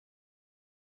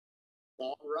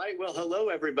All right. Well, hello,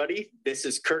 everybody. This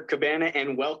is Kurt Cabana,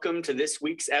 and welcome to this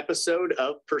week's episode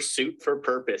of Pursuit for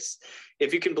Purpose.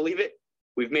 If you can believe it,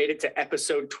 we've made it to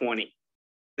episode 20.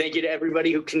 Thank you to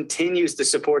everybody who continues to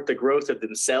support the growth of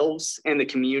themselves and the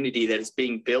community that is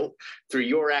being built through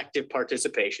your active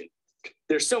participation.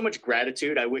 There's so much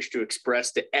gratitude I wish to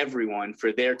express to everyone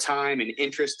for their time and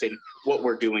interest in what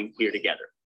we're doing here together.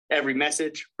 Every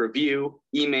message, review,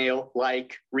 email,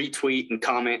 like, retweet, and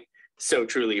comment, so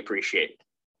truly appreciated.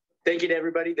 Thank you to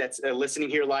everybody that's listening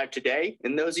here live today,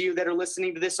 and those of you that are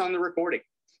listening to this on the recording.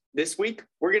 This week,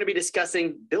 we're going to be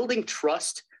discussing building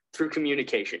trust through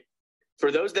communication.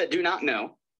 For those that do not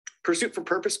know, Pursuit for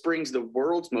Purpose brings the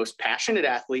world's most passionate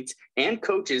athletes and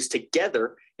coaches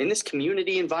together in this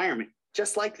community environment,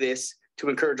 just like this, to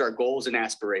encourage our goals and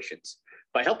aspirations.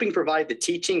 By helping provide the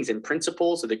teachings and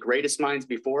principles of the greatest minds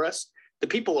before us, the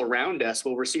people around us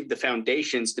will receive the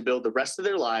foundations to build the rest of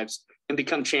their lives and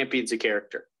become champions of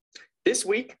character. This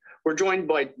week, we're joined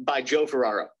by Joe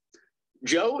Ferraro.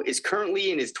 Joe is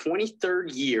currently in his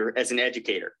 23rd year as an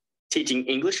educator, teaching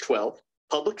English 12,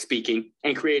 public speaking,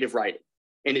 and creative writing.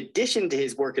 In addition to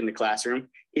his work in the classroom,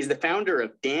 he's the founder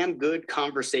of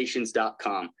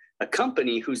damngoodconversations.com, a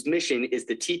company whose mission is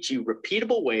to teach you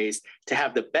repeatable ways to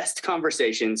have the best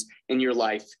conversations in your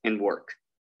life and work.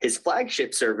 His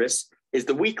flagship service is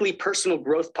the weekly personal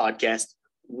growth podcast,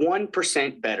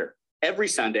 1% Better. Every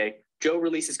Sunday, Joe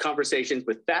releases conversations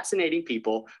with fascinating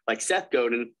people like Seth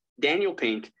Godin, Daniel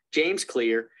Pink, James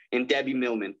Clear, and Debbie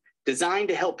Millman, designed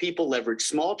to help people leverage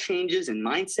small changes in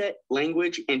mindset,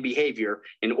 language, and behavior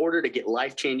in order to get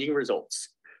life-changing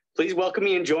results. Please welcome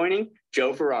me in joining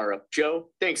Joe Ferraro. Joe,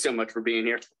 thanks so much for being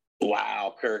here.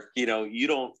 Wow, Kirk, you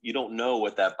don't know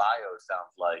what that bio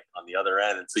sounds like on the other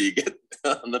end until you get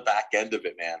on the back end of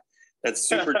it, man. That's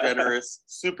super generous,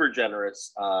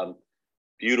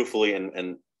 beautifully,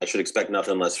 and I should expect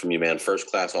nothing less from you, man. First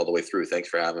class all the way through. Thanks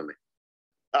for having me.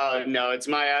 No, it's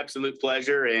my absolute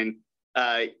pleasure. And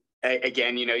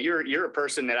again, you're a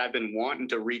person that I've been wanting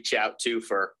to reach out to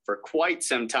for quite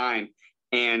some time.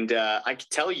 And I can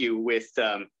tell you with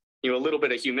a little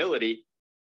bit of humility,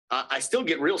 I still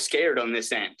get real scared on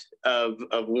this end of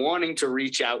wanting to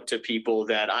reach out to people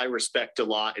that I respect a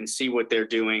lot and see what they're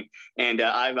doing. And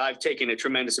I've taken a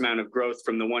tremendous amount of growth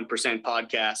from the 1%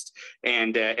 podcast,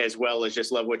 and as well as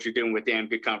just love what you're doing with Damn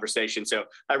Good Conversation. So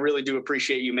I really do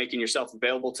appreciate you making yourself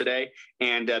available today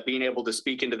and being able to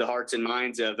speak into the hearts and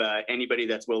minds of anybody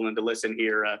that's willing to listen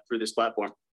here through this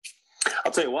platform.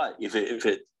 I'll tell you what, if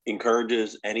it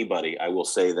encourages anybody, I will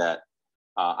say that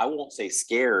I won't say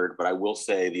scared, but I will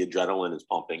say the adrenaline is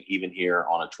pumping, even here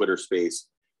on a Twitter space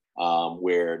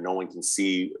where no one can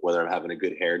see whether I'm having a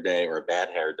good hair day or a bad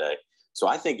hair day. So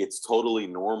I think it's totally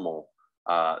normal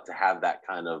to have that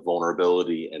kind of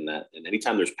vulnerability, and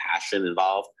anytime there's passion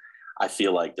involved, I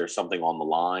feel like there's something on the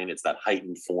line. It's that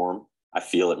heightened form. I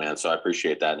feel it, man. So I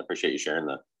appreciate that and appreciate you sharing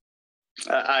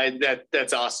that.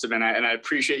 That's awesome, and I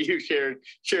appreciate you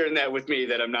sharing that with me,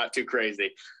 that I'm not too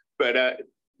crazy. But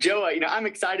Joe, I'm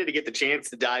excited to get the chance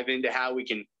to dive into how we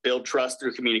can build trust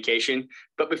through communication.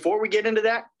 But before we get into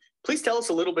that, please tell us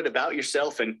a little bit about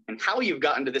yourself and how you've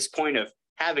gotten to this point of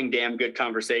having damn good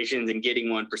conversations and getting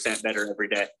 1% better every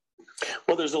day.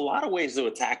 Well, there's a lot of ways to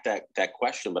attack that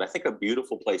question, but I think a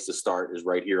beautiful place to start is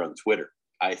right here on Twitter.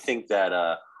 I think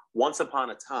that once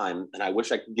upon a time, and I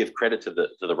wish I could give credit to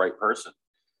the right person,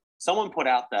 someone put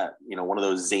out that, one of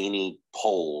those zany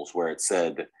polls where it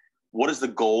said, what is the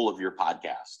goal of your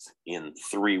podcast in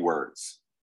 3 words?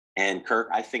 And Kirk,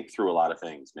 I think through a lot of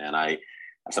things, man. I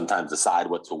sometimes decide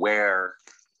what to wear.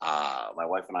 My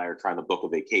wife and I are trying to book a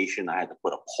vacation. I had to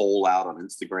put a poll out on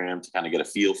Instagram to kind of get a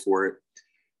feel for it.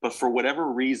 But for whatever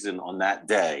reason on that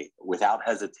day, without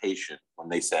hesitation, when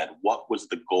they said, what was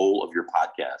the goal of your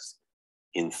podcast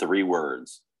in 3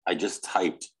 words, I just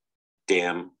typed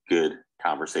damn good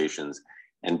conversations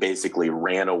and basically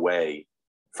ran away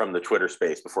from the Twitter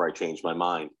space before I changed my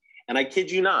mind. And I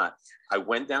kid you not, I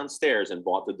went downstairs and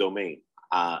bought the domain.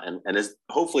 And as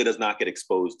hopefully it does not get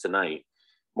exposed tonight,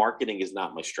 marketing is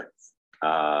not my strength.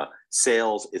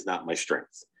 Sales is not my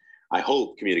strength. I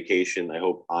hope communication, I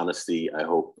hope honesty, I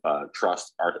hope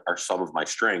trust are some of my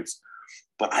strengths,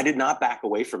 but I did not back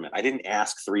away from it. I didn't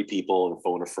ask 3 people and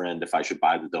phone a friend if I should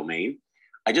buy the domain.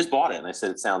 I just bought it and I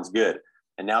said, it sounds good.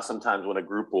 And now sometimes when a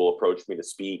group will approach me to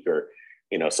speak, or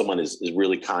someone is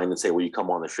really kind and say, will you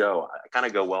come on the show? I kind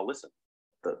of go, well, listen,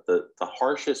 the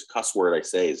harshest cuss word I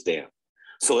say is damn.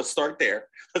 So let's start there.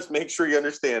 Let's make sure you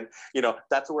understand,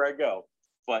 that's where I go.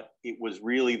 But it was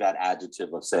really that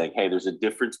adjective of saying, hey, there's a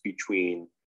difference between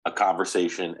a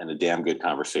conversation and a damn good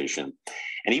conversation.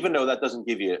 And even though that doesn't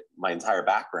give you my entire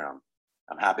background,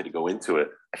 I'm happy to go into it.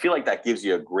 I feel like that gives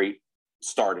you a great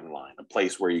starting line, a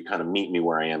place where you kind of meet me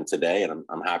where I am today. And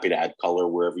I'm happy to add color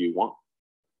wherever you want.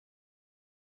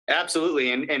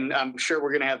 Absolutely. And I'm sure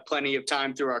we're going to have plenty of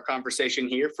time through our conversation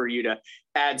here for you to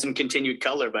add some continued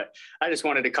color. But I just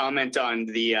wanted to comment on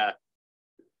the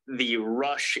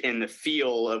rush and the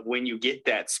feel of when you get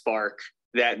that spark,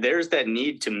 that there's that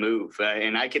need to move.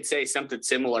 And I could say something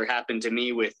similar happened to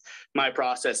me with my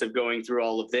process of going through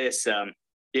all of this.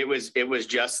 It was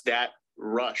just that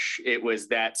rush. It was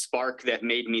that spark that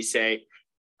made me say,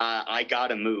 I got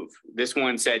to move. This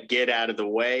one said, get out of the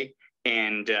way.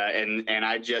 And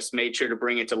I just made sure to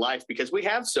bring it to life, because we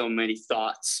have so many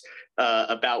thoughts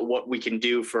about what we can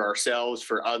do for ourselves,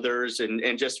 for others,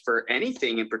 and just for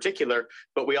anything in particular.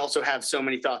 But we also have so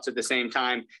many thoughts at the same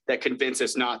time that convince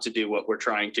us not to do what we're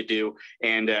trying to do.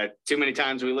 And too many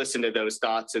times we listen to those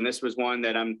thoughts. And this was one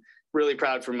that I'm really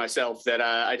proud for myself that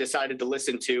I decided to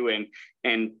listen to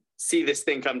and see this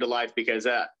thing come to life, because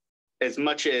as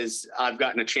much as I've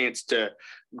gotten a chance to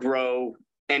grow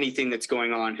anything that's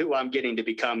going on, who I'm getting to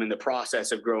become in the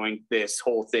process of growing this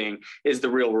whole thing is the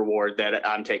real reward that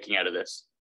I'm taking out of this.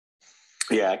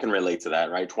 Yeah, I can relate to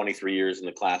that, right? 23 years in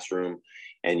the classroom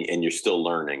and you're still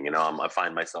learning. You know, I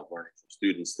find myself learning from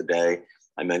students today.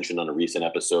 I mentioned on a recent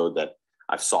episode that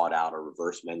I've sought out a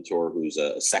reverse mentor who's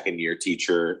a second-year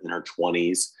teacher in her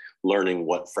 20s, learning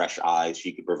what fresh eyes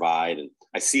she could provide. And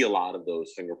I see a lot of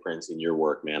those fingerprints in your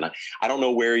work, man. I don't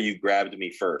know where you grabbed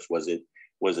me first. Was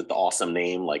it the awesome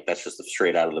name? Like that's just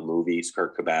straight out of the movies,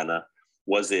 Kurt Cabana?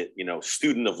 Was it,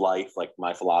 student of life, like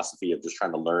my philosophy of just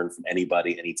trying to learn from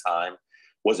anybody, anytime?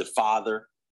 Was it father?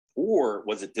 Or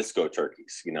was it disco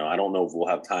turkeys? I don't know if we'll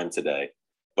have time today,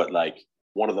 but like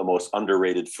one of the most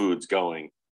underrated foods going,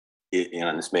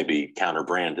 and this may be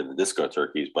counter-brand to the disco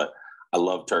turkeys, but I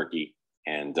love turkey.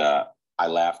 And I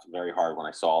laughed very hard when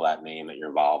I saw that name that you're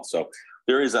involved. So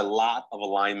there is a lot of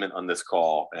alignment on this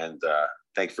call. And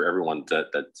thanks for everyone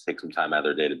that takes some time out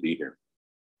of their day to be here.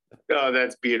 Oh,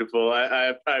 that's beautiful.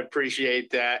 I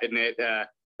appreciate that. And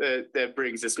that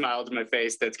brings a smile to my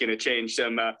face. That's going to change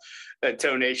some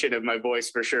tonation of my voice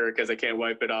for sure, because I can't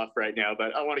wipe it off right now.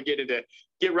 But I want to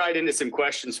get right into some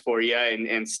questions for you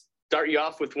and start you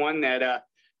off with one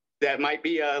that might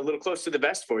be a little close to the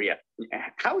vest for you.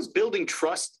 How is building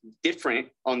trust different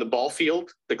on the ball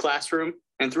field, the classroom,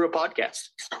 and through a podcast?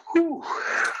 Whew,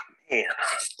 man.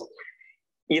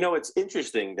 It's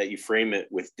interesting that you frame it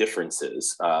with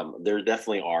differences. There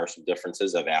definitely are some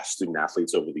differences. I've asked student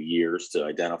athletes over the years to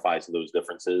identify some of those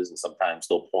differences, and sometimes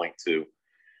they'll point to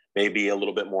maybe a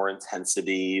little bit more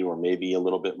intensity or maybe a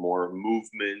little bit more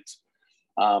movement.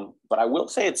 But I will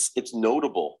say it's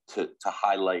notable to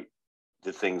highlight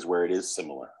the things where it is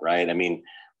similar, right? I mean,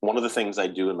 one of the things I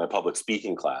do in my public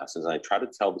speaking class is I try to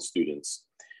tell the students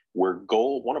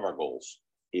one of our goals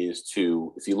is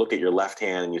to, if you look at your left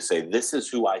hand and you say, this is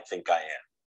who I think I am.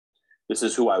 This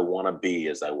is who I want to be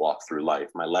as I walk through life.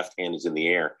 My left hand is in the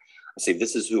air. I say,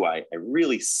 this is who I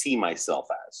really see myself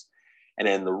as. And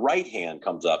then the right hand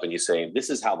comes up and you say, this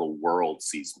is how the world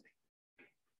sees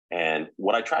me. And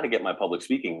what I try to get my public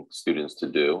speaking students to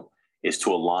do is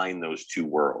to align those two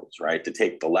worlds, right? To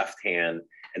take the left hand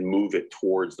and move it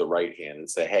towards the right hand and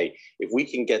say, hey, if we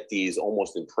can get these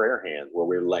almost in prayer hands where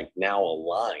we're like now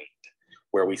aligned,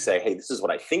 where we say, hey, this is what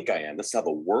I think I am. This is how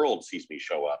the world sees me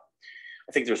show up.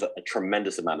 I think there's a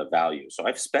tremendous amount of value. So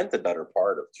I've spent the better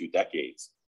part of 2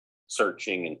 decades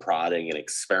searching and prodding and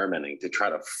experimenting to try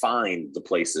to find the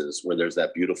places where there's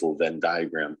that beautiful Venn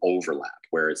diagram overlap,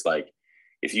 where it's like,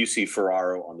 if you see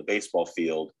Ferraro on the baseball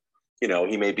field,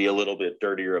 he may be a little bit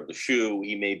dirtier of the shoe.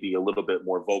 He may be a little bit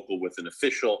more vocal with an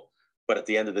official, but at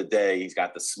the end of the day, he's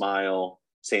got the smile,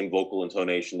 same vocal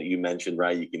intonation that you mentioned,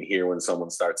 right? You can hear when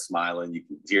someone starts smiling, you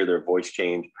can hear their voice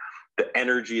change. The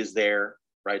energy is there,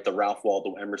 right? The Ralph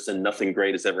Waldo Emerson, nothing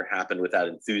great has ever happened without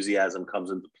enthusiasm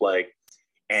comes into play.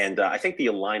 And I think the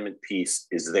alignment piece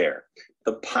is there.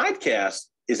 The podcast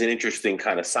is an interesting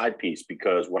kind of side piece,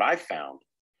 because what I found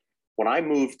when I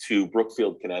moved to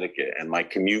Brookfield, Connecticut, and my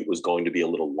commute was going to be a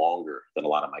little longer than a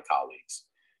lot of my colleagues,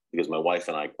 because my wife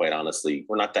and I, quite honestly,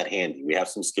 we're not that handy. We have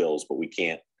some skills, but we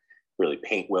can't really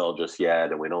paint well just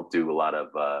yet, and we don't do a lot of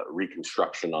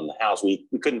reconstruction on the house. We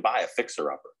couldn't buy a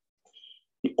fixer-upper.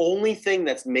 The only thing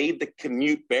that's made the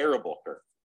commute bearable, Kurt,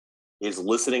 is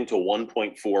listening to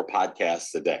 1.4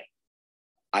 podcasts a day.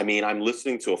 I mean, I'm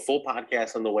listening to a full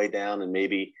podcast on the way down and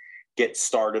maybe get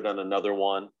started on another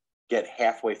one, get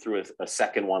halfway through a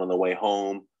second one on the way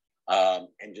home,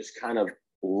 and just kind of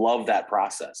love that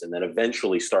process. And then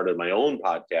eventually started my own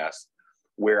podcast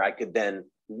where I could then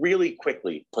really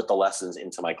quickly put the lessons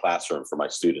into my classroom for my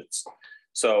students.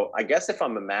 So I guess if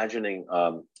I'm imagining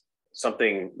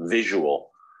something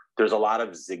visual, there's a lot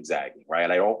of zigzagging,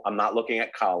 right? I'm not looking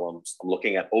at columns. I'm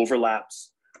looking at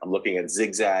overlaps. I'm looking at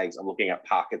zigzags. I'm looking at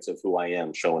pockets of who I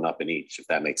am showing up in each, if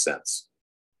that makes sense.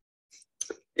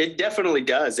 It definitely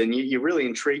does. And you really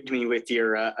intrigued me with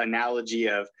your analogy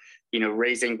of,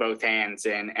 raising both hands.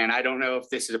 And I don't know if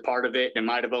this is a part of it. It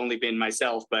might have only been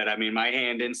myself, but I mean, my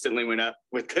hand instantly went up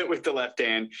with the left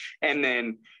hand. And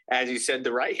then, as you said,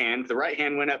 the right hand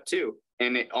went up too.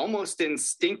 And it almost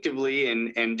instinctively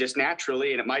and just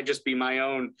naturally, and it might just be my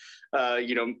own,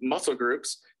 muscle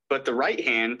groups, but the right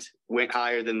hand went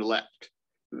higher than the left.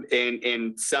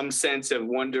 In some sense of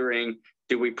wondering,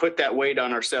 do we put that weight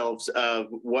on ourselves of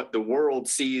what the world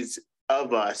sees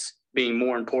of us being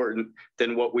more important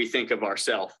than what we think of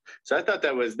ourselves? So I thought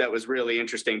that was really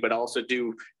interesting, but also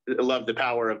do love the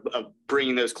power of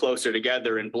bringing those closer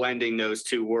together and blending those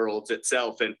two worlds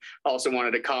itself. And also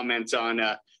wanted to comment on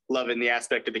loving the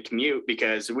aspect of the commute,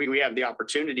 because we have the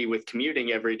opportunity with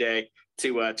commuting every day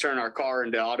to turn our car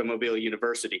into automobile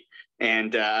university.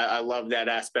 And I love that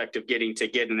aspect of getting to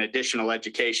get an additional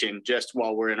education just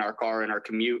while we're in our car and our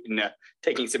commute, and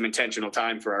taking some intentional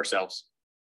time for ourselves.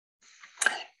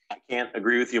 I can't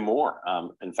agree with you more.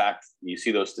 In fact, you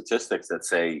see those statistics that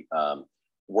say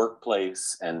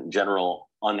workplace and general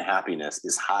unhappiness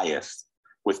is highest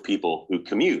with people who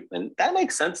commute. And that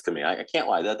makes sense to me. I can't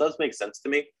lie. That does make sense to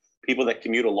me. People that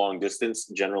commute a long distance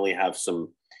generally have some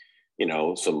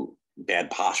bad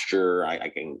posture. I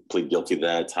can plead guilty to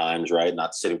that at times, right?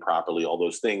 Not sitting properly, all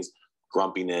those things,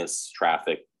 grumpiness,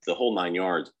 traffic, the whole 9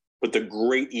 yards. But the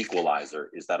great equalizer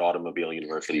is that automobile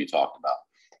university you talked about.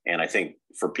 And I think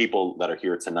for people that are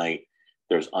here tonight,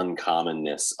 there's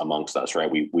uncommonness amongst us, right?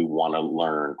 We want to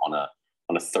learn on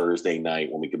a Thursday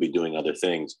night when we could be doing other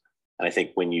things. And I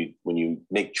think when you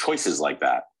make choices like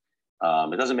that,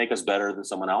 it doesn't make us better than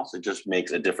someone else. It just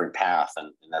makes a different path,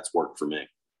 and that's worked for me.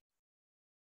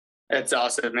 That's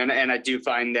awesome. And I do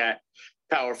find that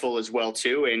powerful as well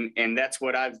too. And that's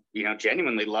what I've,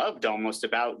 genuinely loved almost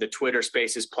about the Twitter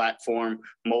Spaces platform,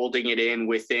 molding it in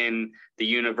within the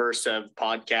universe of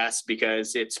podcasts,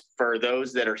 because it's for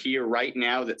those that are here right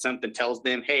now that something tells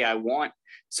them, hey, I want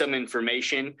some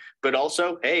information, but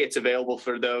also, hey, it's available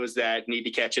for those that need to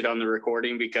catch it on the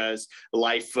recording, because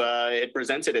life, it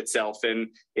presents it itself. And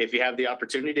if you have the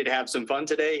opportunity to have some fun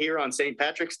today here on St.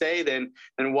 Patrick's Day, then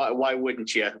why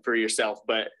wouldn't you for yourself?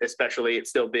 But especially it's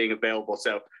still being available.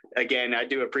 So again, I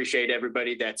do appreciate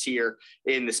everybody that's here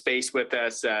in the space with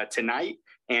us tonight.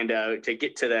 And to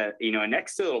get to the,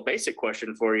 next little basic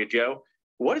question for you, Joe,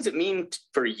 what does it mean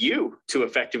for you to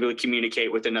effectively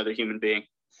communicate with another human being?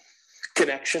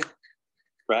 Connection,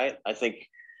 right? I think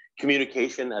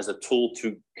communication as a tool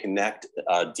to connect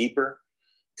deeper,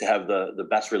 to have the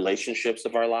best relationships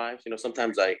of our lives.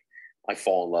 Sometimes I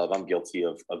fall in love. I'm guilty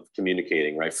of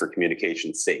communicating, right? For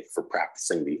communication's sake, for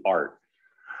practicing the art.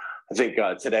 I think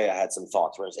today I had some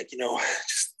thoughts where I was like,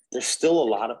 there's still a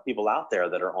lot of people out there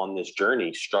that are on this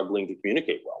journey struggling to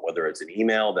communicate well, whether it's an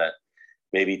email that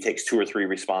maybe takes 2 or 3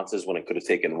 responses when it could have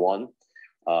taken 1,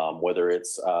 whether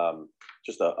it's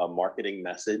just a marketing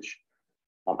message.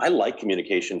 I like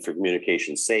communication for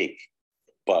communication's sake,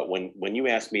 but when you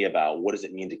ask me about what does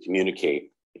it mean to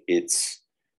communicate,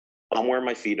 I'm where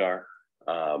my feet are.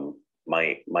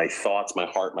 My thoughts, my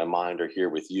heart, my mind are here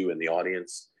with you in the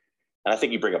audience. And I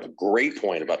think you bring up a great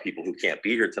point about people who can't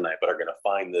be here tonight, but are going to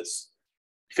find this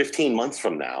 15 months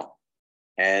from now.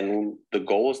 And the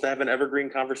goal is to have an evergreen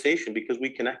conversation because we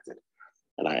connected.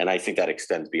 And I think that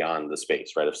extends beyond the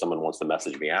space, right? If someone wants to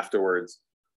message me afterwards,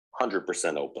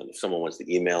 100% open. If someone wants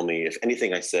to email me, if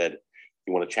anything I said,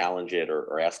 you want to challenge it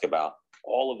or ask about,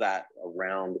 all of that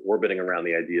orbiting around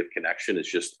the idea of connection is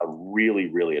just a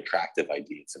really, really attractive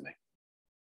idea to me.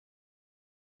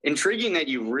 Intriguing that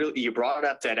you brought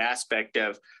up that aspect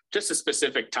of just a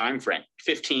specific time frame,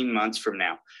 15 months from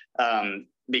now,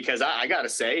 because I got to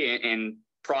say, in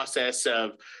process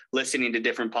of listening to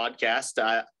different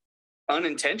podcasts,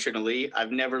 unintentionally,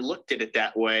 I've never looked at it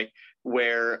that way,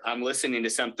 where I'm listening to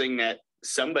something that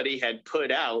somebody had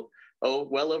put out,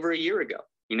 well over a year ago,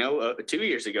 2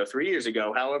 years ago, 3 years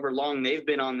ago, however long they've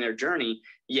been on their journey,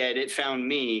 yet it found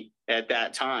me at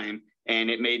that time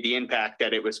and it made the impact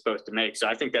that it was supposed to make. So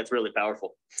I think that's really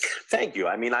powerful. Thank you.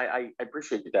 I mean, I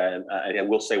appreciate that. And I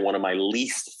will say one of my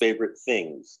least favorite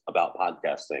things about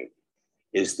podcasting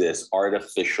is this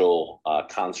artificial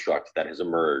construct that has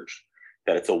emerged,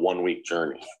 that it's a 1-week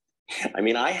journey. I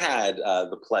mean, I had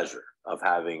the pleasure of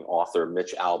having author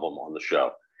Mitch Albom on the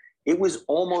show. It was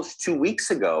almost 2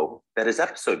 weeks ago that his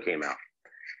episode came out.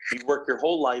 You work your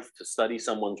whole life to study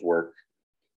someone's work,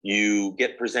 You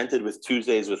get presented with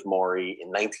Tuesdays with Maury in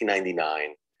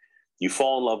 1999. You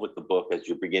fall in love with the book as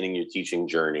you're beginning your teaching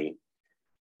journey.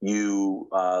 You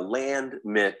land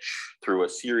Mitch through a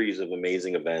series of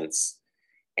amazing events,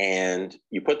 and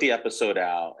you put the episode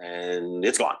out, and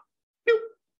it's gone.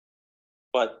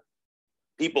 But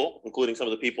people, including some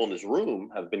of the people in this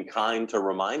room, have been kind to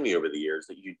remind me over the years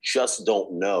that you just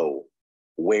don't know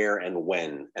where and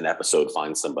when an episode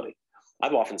finds somebody.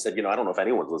 I've often said, I don't know if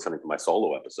anyone's listening to my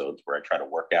solo episodes where I try to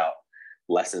work out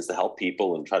lessons to help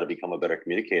people and try to become a better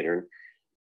communicator. And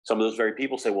some of those very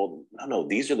people say, well, no,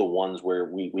 these are the ones where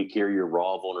we hear your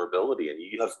raw vulnerability, and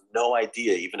you have no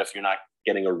idea, even if you're not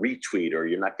getting a retweet or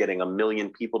you're not getting 1 million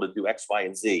people to do X, Y,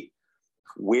 and Z,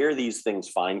 where these things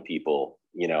find people.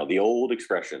 The old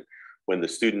expression, when the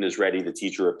student is ready, the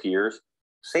teacher appears.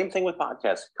 Same thing with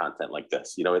podcast content like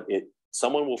this.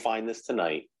 Someone will find this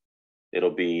tonight.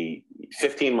 It'll be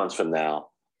 15 months from now.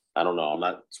 I don't know. I'm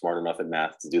not smart enough at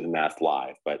math to do the math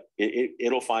live, but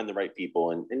it'll find the right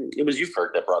people. And it was you,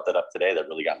 Kurt, that brought that up today that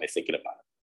really got me thinking about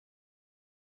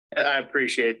it. I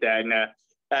appreciate that. And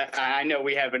I know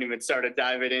we haven't even started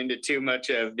diving into too much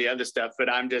of the other stuff, but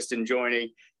I'm just enjoying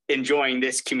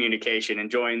this communication,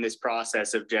 enjoying this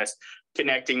process of just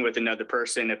connecting with another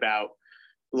person about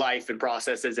life and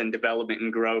processes and development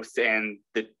and growth and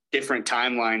the different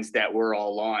timelines that we're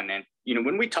all on. And,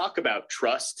 when we talk about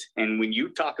trust, and when you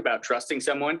talk about trusting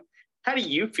someone, how do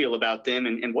you feel about them,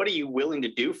 and what are you willing to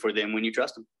do for them when you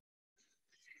trust them?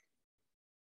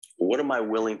 What am I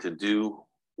willing to do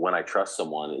when I trust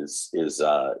someone is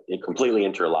completely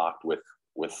interlocked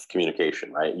with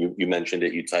communication, right? You mentioned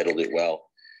it, you titled it well.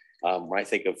 When I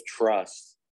think of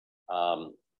trust,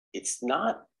 it's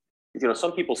not,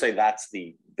 some people say that's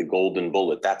the golden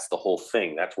bullet. That's the whole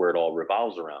thing. That's where it all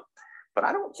revolves around. But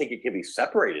I don't think it can be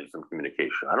separated from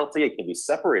communication. I don't think it can be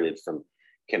separated from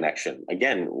connection.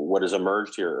 Again, what has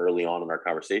emerged here early on in our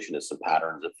conversation is some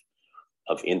patterns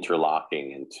of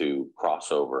interlocking and to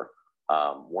crossover.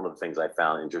 One of the things I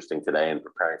found interesting today in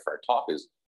preparing for our talk is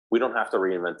we don't have to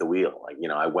reinvent the wheel.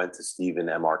 I went to Stephen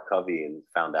M.R. Covey and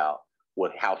found out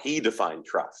how he defined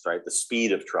trust, right? The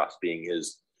speed of trust being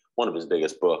one of his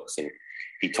biggest books. And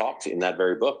he talks in that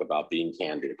very book about being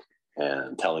candid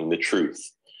and telling the truth.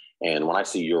 And when I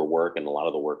see your work and a lot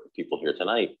of the work of people here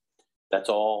tonight, that's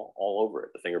all over it,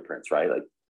 the fingerprints, right? Like,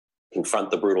 confront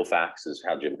the brutal facts is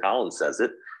how Jim Collins says it.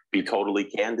 Be totally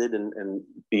candid and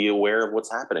be aware of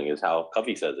what's happening is how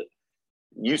Covey says it.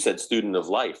 You said student of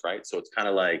life, right? So it's kind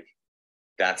of like,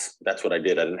 that's what I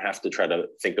did. I didn't have to try to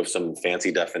think of some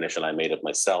fancy definition I made of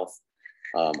myself.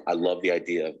 I love the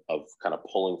idea of kind of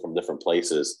pulling from different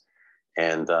places.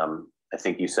 And I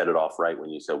think you said it off right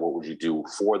when you said, what would you do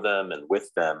for them and with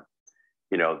them?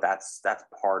 That's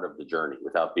part of the journey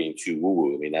without being too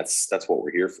woo-woo. I mean, that's what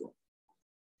we're here for.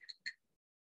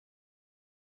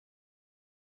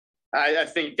 I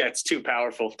think that's too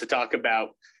powerful to talk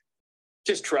about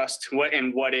just trust what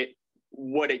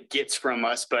it gets from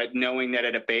us, but knowing that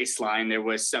at a baseline, there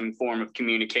was some form of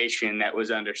communication that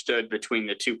was understood between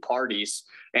the two parties.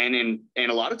 And a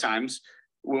lot of times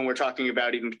when we're talking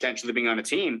about even potentially being on a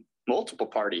team, multiple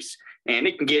parties, and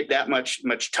it can get that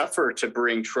much tougher to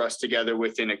bring trust together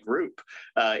within a group.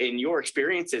 In your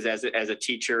experiences as a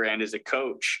teacher and as a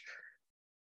coach,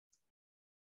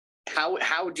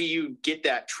 how do you get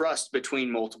that trust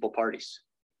between multiple parties?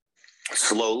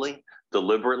 Slowly,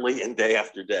 deliberately, and day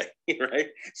after day, right?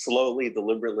 Slowly,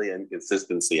 deliberately, and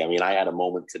consistency. I mean, I had a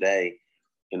moment today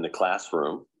in the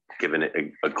classroom, giving it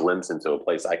a glimpse into a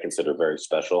place I consider very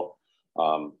special.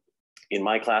 In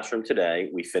my classroom today,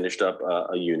 we finished up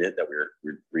a unit that we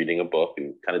were reading a book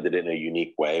and kind of did it in a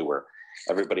unique way where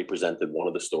everybody presented one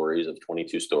of the stories of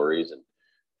 22 stories and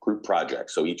group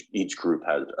projects. So each group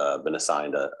had been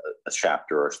assigned a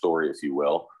chapter or a story, if you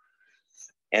will.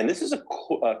 And this is a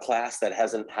class that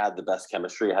hasn't had the best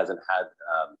chemistry, hasn't had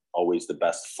always the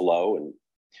best flow. And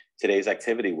today's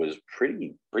activity was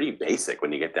pretty basic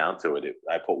when you get down to it.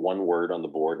 I put one word on the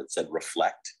board that said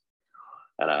reflect.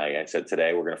 And I said,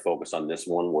 today we're going to focus on this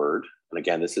one word. And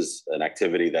again, this is an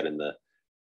activity that in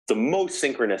the most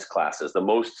synchronous classes, the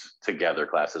most together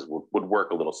classes would work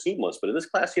a little seamless. But in this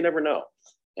class, you never know.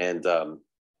 And the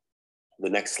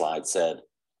next slide said,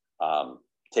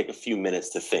 take a few minutes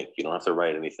to think. You don't have to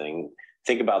write anything.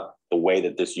 Think about the way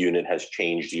that this unit has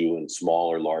changed you in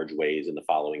small or large ways in the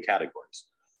following categories.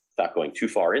 Without going too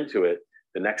far into it,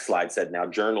 the next slide said, now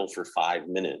journal for 5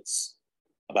 minutes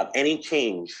about any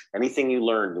change, anything you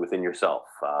learned within yourself.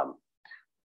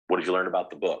 What did you learn about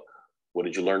the book? What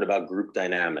did you learn about group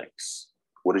dynamics?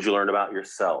 What did you learn about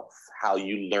yourself? How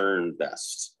you learn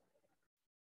best?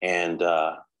 And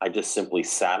I just simply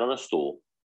sat on a stool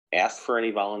asked for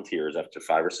any volunteers after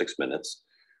 5 or 6 minutes.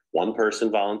 One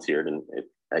person volunteered, and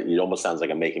it almost sounds like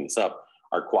I'm making this up.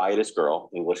 Our quietest girl,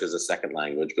 English as a second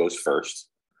language, goes first,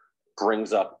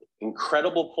 brings up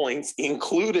incredible points,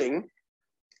 including,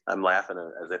 I'm laughing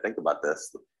as I think about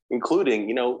this,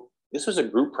 including, this was a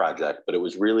group project, but it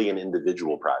was really an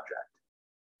individual project.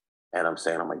 And I'm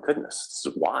saying, oh my goodness,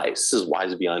 this is wise. This is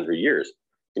wise beyond her years.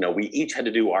 We each had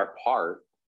to do our part,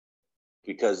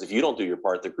 because if you don't do your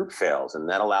part, the group fails. And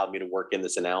that allowed me to work in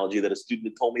this analogy that a student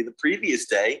had told me the previous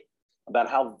day about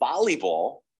how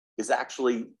volleyball is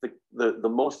actually the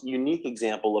most unique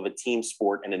example of a team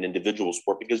sport and an individual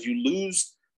sport, because you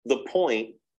lose the point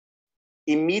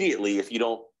immediately if you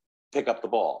don't pick up the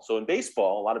ball. So in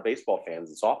baseball, a lot of baseball fans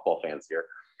and softball fans here,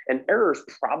 an error is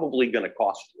probably going to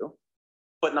cost you,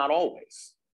 but not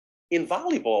always. In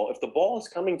volleyball, if the ball is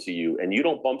coming to you and you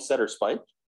don't bump, set, or spike,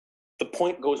 the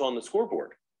point goes on the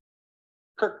scoreboard.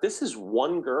 Kirk, this is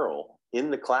one girl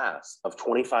in the class of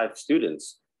 25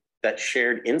 students that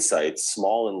shared insights,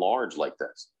 small and large, like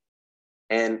this.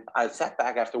 And I sat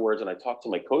back afterwards and I talked to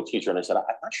my co-teacher and I said, I'm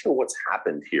not sure what's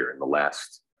happened here in the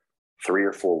last 3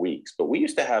 or 4 weeks, but we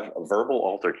used to have verbal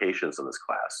altercations in this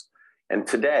class. And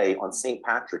today, on St.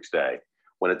 Patrick's Day,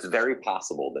 when it's very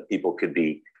possible that people could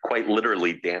be quite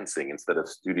literally dancing instead of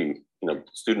student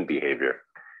behavior,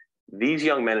 these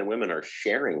young men and women are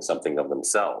sharing something of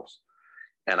themselves.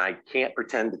 And I can't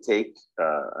pretend to take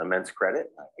immense credit.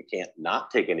 I can't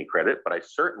not take any credit, but I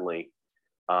certainly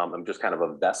am just kind of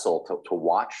a vessel to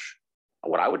watch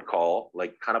what I would call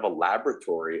like kind of a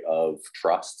laboratory of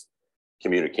trust,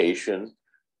 communication,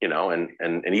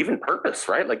 and even purpose,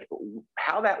 right? Like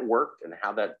how that worked and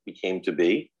how that became to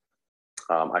be.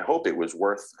 I hope it was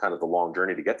worth kind of the long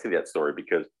journey to get to that story,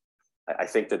 because I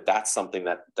think that that's something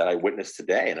that I witnessed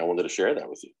today, and I wanted to share that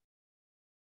with you.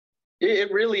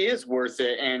 It really is worth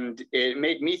it. And it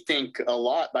made me think a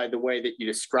lot by the way that you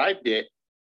described it.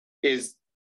 Is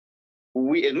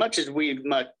we, as much as we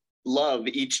love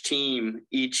each team,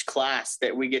 each class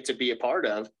that we get to be a part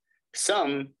of,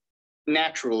 some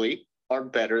naturally are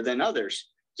better than others.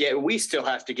 Yet we still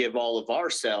have to give all of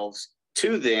ourselves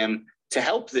to them to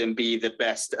help them be the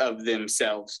best of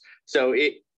themselves. So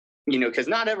because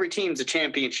not every team's a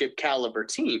championship caliber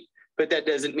team, but that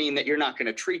doesn't mean that you're not going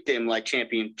to treat them like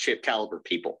championship caliber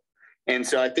people. And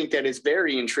so I think that is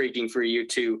very intriguing for you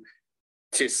to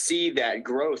see that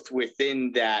growth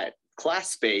within that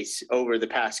class space over the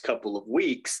past couple of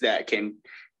weeks that can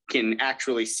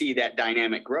actually see that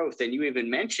dynamic growth. And you even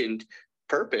mentioned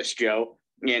purpose, Joe.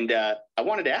 And I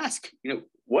wanted to ask,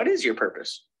 what is your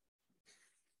purpose?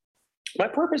 My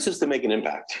purpose is to make an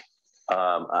impact.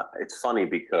 It's funny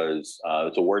because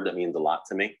it's a word that means a lot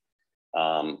to me.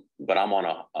 But I'm on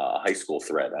a high school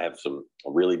thread. I have some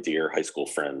really dear high school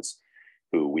friends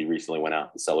who we recently went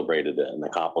out and celebrated an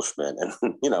accomplishment.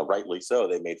 And, rightly so,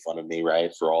 they made fun of me, right,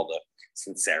 for all the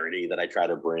sincerity that I try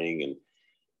to bring. And,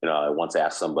 I once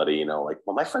asked somebody, well,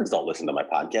 my friends don't listen to my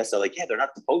podcast. They're like, yeah, they're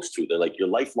not supposed to. They're like your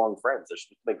lifelong friends. They're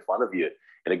supposed to make fun of you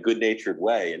in a good-natured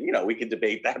way. And, we could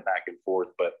debate that back and forth.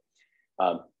 But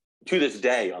to this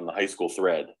day on the high school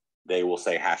thread, they will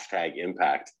say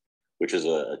 #impact, which is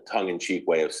a tongue-in-cheek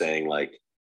way of saying, like,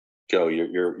 Joe,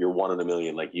 you're one in a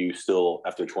million. Like, you still,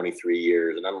 after 23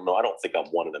 years, and I don't think I'm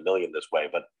one in a million this way,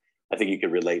 but I think you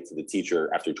could relate to the teacher.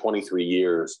 After 23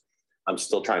 years, I'm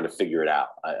still trying to figure it out.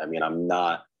 I mean, I'm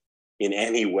not in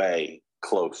any way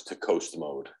close to coast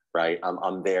mode, right?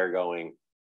 I'm there going,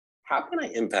 how can I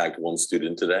impact one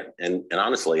student today? And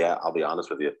honestly, I'll be honest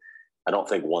with you, I don't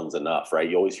think one's enough, right?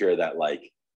 You always hear that, like,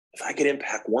 if I could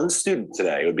impact one student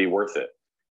today, it would be worth it.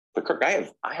 But Kirk,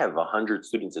 I have 100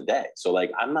 students a day. So like,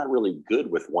 I'm not really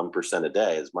good with 1% a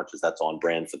day, as much as that's on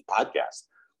brand for the podcast.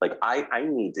 Like I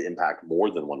need to impact more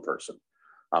than one person.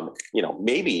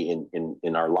 Maybe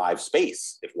in our live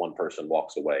space, if one person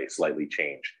walks away, slightly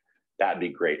change, that'd be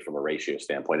great from a ratio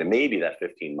standpoint. And maybe that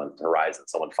 15-month horizon,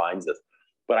 someone finds this.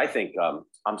 But I think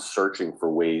I'm searching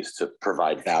for ways to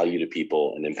provide value to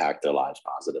people and impact their lives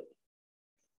positively.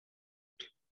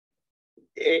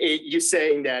 You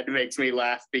saying that makes me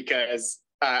laugh because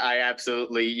I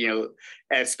absolutely,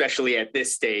 especially at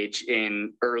this stage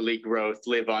in early growth,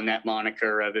 live on that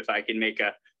moniker of if I can make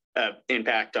a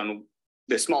impact on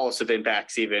the smallest of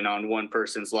impacts, even on one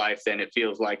person's life, then it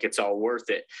feels like it's all worth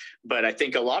it. But I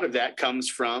think a lot of that comes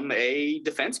from a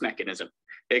defense mechanism.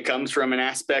 It comes from an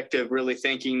aspect of really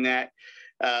thinking that,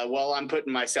 while I'm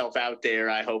putting myself out there,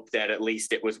 I hope that at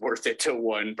least it was worth it to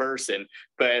one person.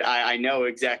 But I know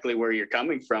exactly where you're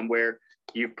coming from, where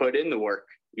you've put in the work.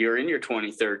 You're in your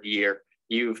 23rd year.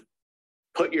 You've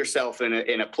put yourself in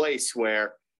a place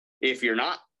where if you're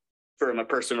not from a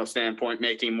personal standpoint,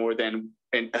 making more than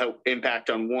an impact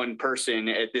on one person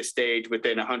at this stage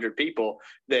within 100 people,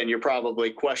 then you're probably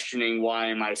questioning, why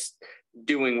am I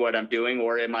doing what I'm doing,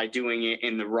 or am I doing it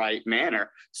in the right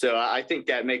manner? So I think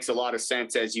that makes a lot of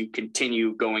sense as you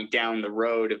continue going down the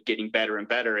road of getting better and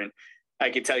better. And I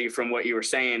can tell you from what you were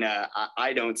saying,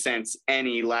 I don't sense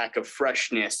any lack of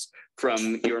freshness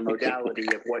from your modality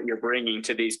of what you're bringing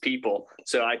to these people.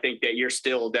 So I think that you're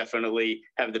still definitely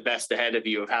have the best ahead of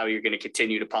you of how you're going to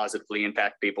continue to positively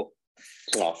impact people.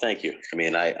 Well, thank you. I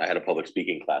mean, I had a public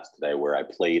speaking class today where I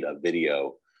played a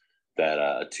video that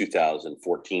a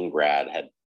 2014 grad had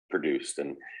produced.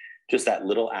 And just that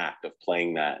little act of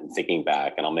playing that and thinking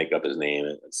back, and I'll make up his name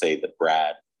and say that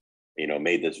Brad,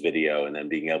 made this video, and then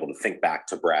being able to think back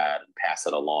to Brad and pass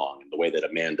it along, and the way that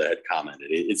Amanda had commented,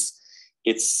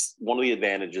 it's one of the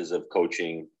advantages of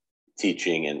coaching,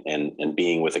 teaching, and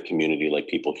being with a community like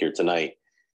people here tonight.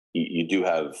 You do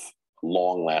have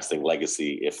long lasting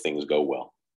legacy if things go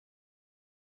well.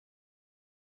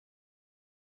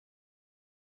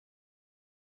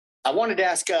 I wanted to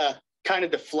ask kind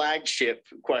of the flagship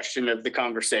question of the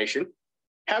conversation.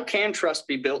 How can trust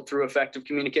be built through effective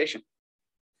communication?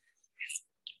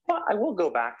 Well, I will go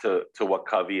back to what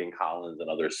Covey and Collins and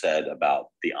others said about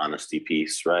the honesty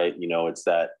piece, right? It's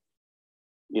that,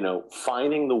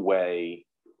 finding the way.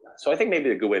 So I think maybe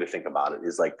a good way to think about it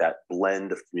is like that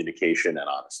blend of communication and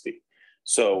honesty.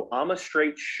 So I'm a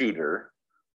straight shooter.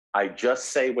 I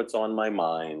just say what's on my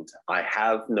mind. I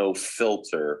have no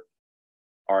filter,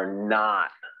 are not,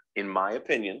 in my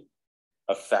opinion,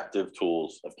 effective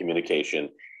tools of communication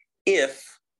if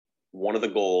one of the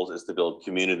goals is to build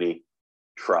community,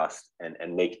 trust,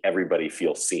 and make everybody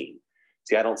feel seen.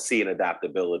 See, I don't see an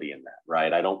adaptability in that,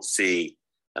 right? I don't see,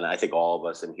 and I think all of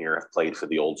us in here have played for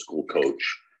the old school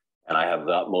coach, and I have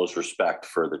the utmost respect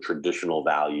for the traditional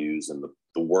values and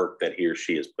the work that he or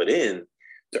she has put in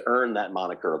to earn that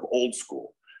moniker of old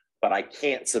school. But I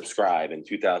can't subscribe in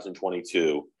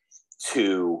 2022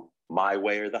 to my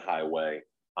way or the highway.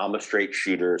 I'm a straight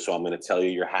shooter, so I'm going to tell you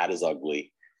your hat is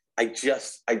ugly. I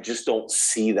just don't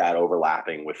see that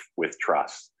overlapping with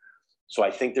trust. So I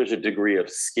think there's a degree of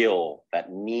skill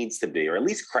that needs to be, or at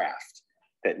least craft,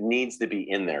 that needs to be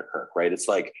in there, Kirk, right? It's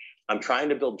like, I'm trying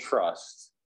to build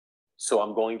trust, so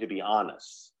I'm going to be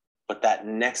honest. But that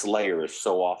next layer is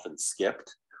so often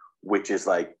skipped, which is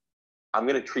like, I'm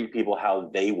going to treat people how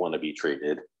they want to be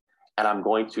treated. And I'm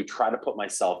going to try to put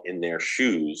myself in their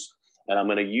shoes. And I'm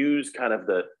going to use kind of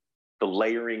the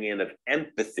layering in of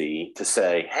empathy to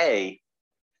say, hey,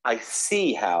 I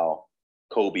see how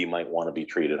Kobe might want to be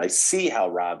treated. I see how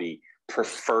Robbie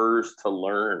prefers to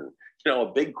learn. A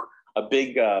big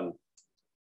kind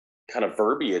of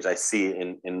verbiage I see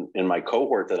in my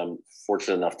cohort that I'm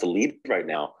fortunate enough to lead right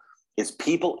now is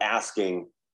people asking,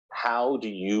 how do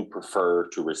you prefer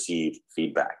to receive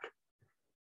feedback?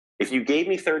 If you gave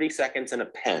me 30 seconds and a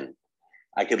pen,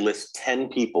 I could list 10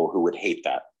 people who would hate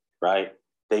that, right?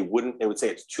 They would say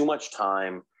it's too much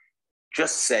time.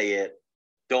 Just say it.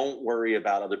 Don't worry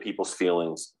about other people's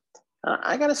feelings.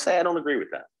 I got to say, I don't agree with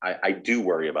that. I do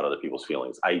worry about other people's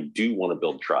feelings. I do want to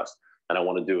build trust, and I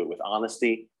want to do it with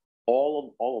honesty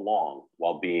all along,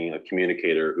 while being a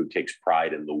communicator who takes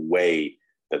pride in the way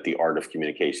that the art of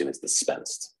communication is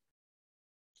dispensed.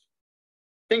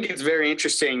 I think it's very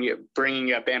interesting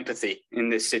bringing up empathy in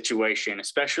this situation,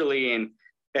 especially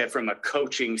from a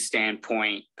coaching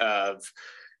standpoint of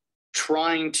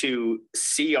trying to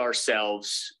see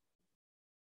ourselves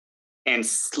and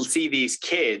see these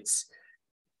kids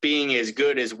being as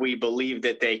good as we believe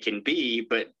that they can be,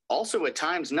 but also at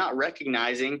times not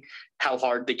recognizing how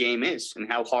hard the game is and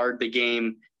how hard the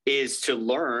game is to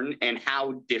learn, and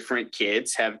how different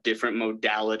kids have different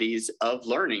modalities of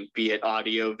learning, be it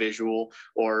audio, visual,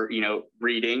 or,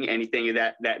 reading, anything of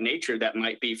that nature that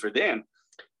might be for them.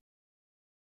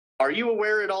 Are you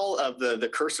aware at all of the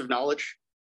curse of knowledge?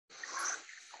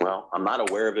 Well, I'm not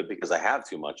aware of it because I have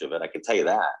too much of it. I can tell you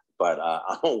that, but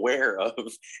I'm aware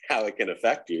of how it can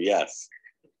affect you. Yes.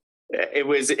 It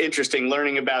was interesting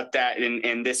learning about that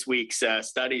in this week's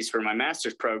studies for my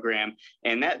master's program.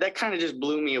 And that kind of just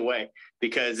blew me away,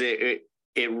 because it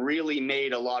really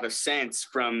made a lot of sense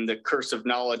from the curse of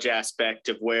knowledge aspect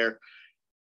of where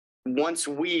once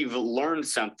we've learned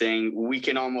something, we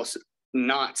can almost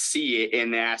not see it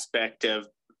in the aspect of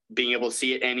being able to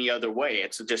see it any other way.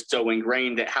 It's just so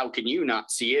ingrained that how can you not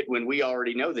see it when we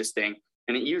already know this thing?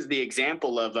 And it used the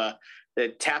example of the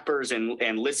tappers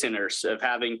and listeners, of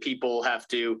having people have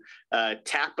to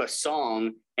tap a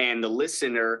song, and the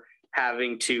listener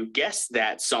having to guess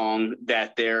that song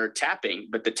that they're tapping,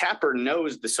 but the tapper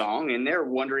knows the song and they're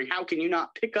wondering, how can you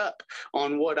not pick up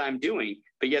on what I'm doing?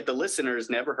 But yet the listener has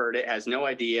never heard it, has no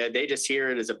idea. They just hear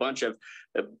it as a bunch of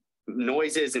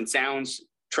noises and sounds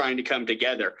trying to come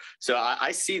together. So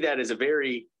I see that as a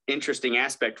very interesting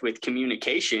aspect with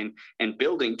communication and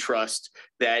building trust,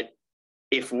 that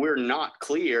if we're not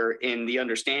clear in the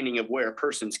understanding of where a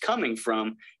person's coming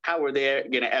from, how are they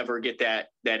going to ever get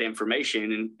that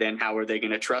information? And then how are they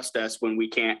going to trust us when we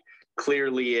can't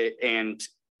clearly and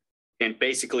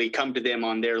basically come to them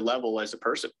on their level as a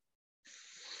person?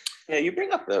 Yeah, you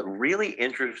bring up a really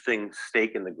interesting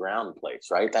stake in the ground place,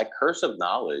 right? That curse of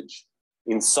knowledge,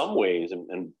 in some ways, and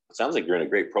it sounds like you're in a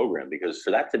great program, because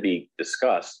for that to be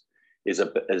discussed is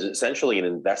essentially an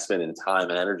investment in time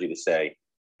and energy to say,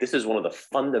 this is one of the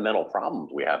fundamental problems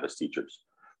we have as teachers.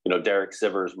 You know, Derek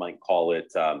Sivers might call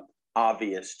it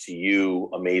obvious to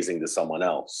you, amazing to someone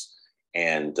else.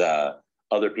 And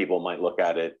other people might look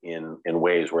at it in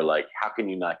ways where, like, how can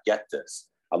you not get this?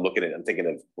 I'm thinking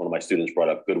of one of my students brought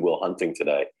up Good Will Hunting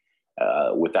today,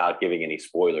 without giving any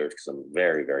spoilers, because I'm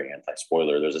very, very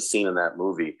anti-spoiler. There's a scene in that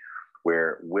movie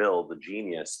where Will, the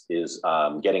genius, is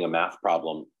getting a math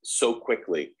problem so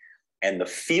quickly, and the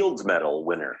Fields Medal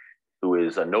winner, who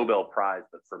is a Nobel Prize,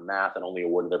 but for math and only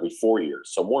awarded every 4 years,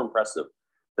 so more impressive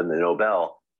than the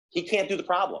Nobel, he can't do the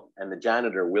problem. And the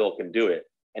janitor, Will, can do it.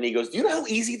 And he goes, do you know how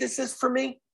easy this is for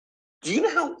me? Do you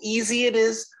know how easy it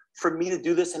is for me to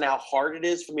do this, and how hard it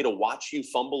is for me to watch you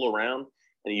fumble around?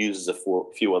 And he uses a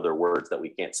few other words that we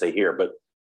can't say here, but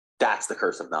that's the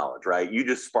curse of knowledge, right? You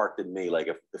just sparked in me. Like,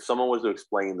 if someone was to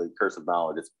explain the curse of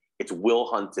knowledge, it's Will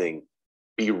Hunting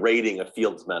berating a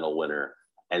Fields Medal winner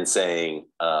and saying,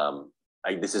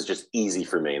 this is just easy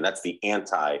for me. And that's the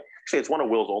actually, it's one of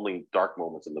Will's only dark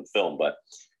moments in the film, but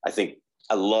I think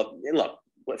I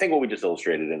think what we just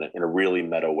illustrated in a really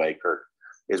meta way, Kirk,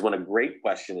 is when a great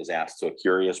question is asked to a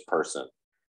curious person,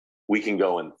 we can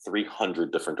go in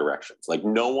 300 different directions. Like,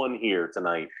 no one here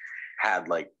tonight had,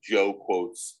 like, Joe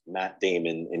quotes Matt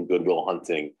Damon in Good Will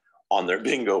Hunting on their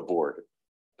bingo board.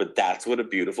 But that's what a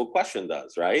beautiful question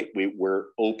does, right? We're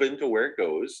open to where it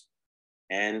goes.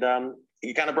 And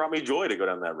it kind of brought me joy to go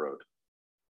down that road.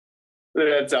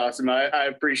 That's awesome. I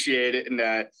appreciate it. And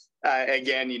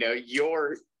again, you know,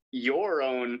 your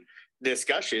own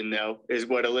discussion, though, is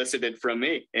what elicited from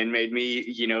me and made me,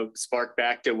 you know, spark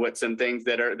back to what some things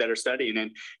that are studying.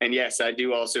 And yes, I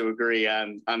do also agree.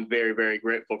 I'm very, very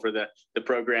grateful for the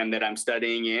program that I'm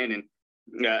studying in.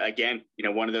 And again, you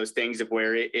know, one of those things of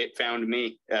where it found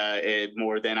me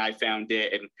more than I found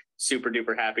it, and super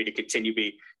duper happy to continue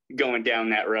going down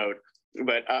that road.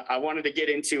 But I wanted to get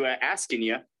into asking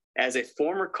you, as a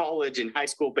former college and high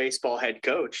school baseball head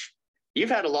coach, you've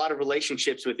had a lot of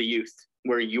relationships with the youth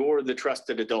where you're the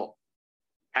trusted adult.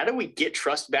 How do we get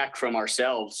trust back from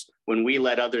ourselves when we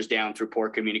let others down through poor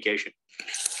communication?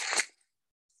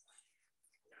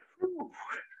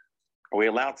 Are we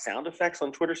allowed sound effects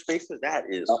on Twitter Spaces? That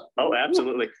is. Oh,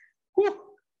 absolutely.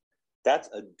 That's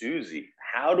a doozy.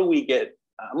 How do we get,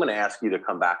 I'm going to ask you to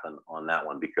come back on that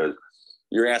one, because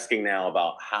you're asking now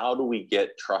about how do we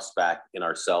get trust back in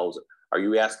ourselves. Are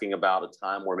you asking about a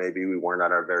time where maybe we weren't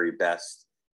at our very best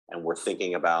and we're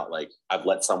thinking about, like, I've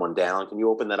let someone down? Can you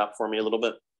open that up for me a little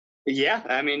bit? Yeah,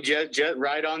 I mean, just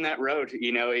right on that road.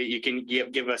 You know, you can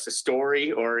give us a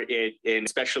story, and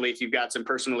especially if you've got some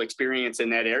personal experience in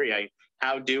that area.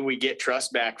 How do we get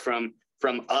trust back from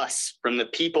us, from the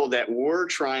people that we're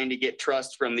trying to get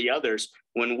trust from the others,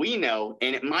 when we know,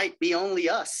 and it might be only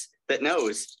us that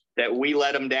knows, that we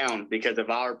let them down because of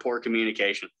our poor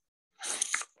communication?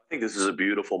 I think this is a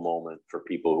beautiful moment for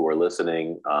people who are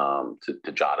listening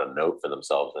to jot a note for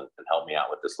themselves and help me out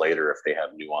with this later if they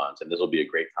have nuance. And this will be a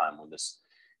great time when this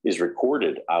is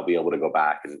recorded. I'll be able to go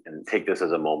back and take this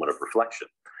as a moment of reflection.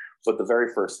 But the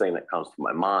very first thing that comes to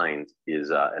my mind is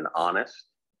an honest,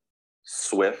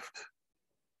 swift,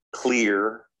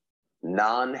 clear,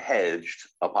 non-hedged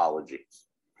apology.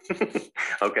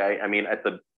 Okay? I mean, at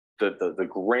the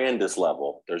grandest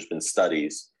level, there's been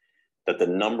studies that the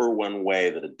number one way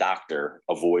that a doctor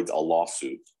avoids a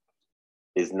lawsuit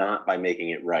is not by making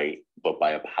it right, but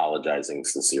by apologizing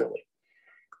sincerely.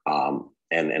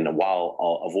 And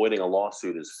while avoiding a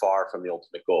lawsuit is far from the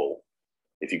ultimate goal,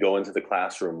 if you go into the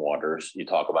classroom waters, you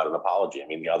talk about an apology. I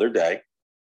mean, the other day,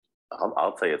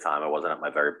 I'll tell you a time I wasn't at my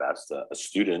very best. A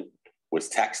student was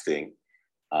texting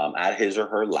at his or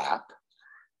her lap,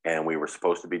 and we were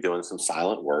supposed to be doing some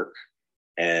silent work.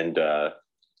 And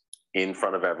in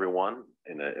front of everyone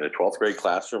in a 12th grade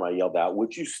classroom, I yelled out,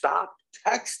 "Would you stop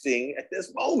texting at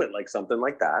this moment?" Like something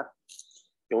like that.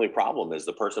 The only problem is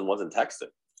the person wasn't texting.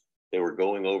 they were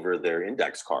going over their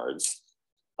index cards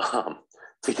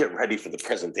to get ready for the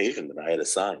presentation that I had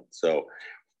assigned. So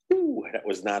that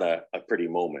was not a pretty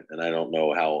moment. And I don't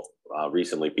know how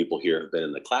recently people here have been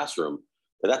in the classroom,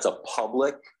 but that's a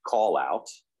public call out.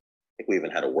 I think we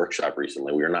even had a workshop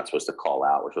recently. We were not supposed to call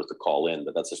out. We're supposed to call in,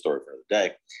 but that's a story for the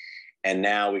day. And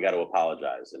now we got to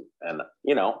apologize. And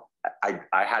you know,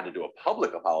 I had to do a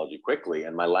public apology quickly.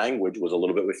 And my language was a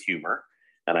little bit with humor.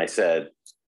 And I said,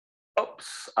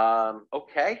 oops,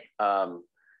 okay.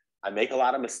 I make a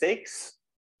lot of mistakes.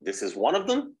 This is one of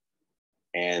them.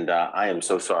 And I am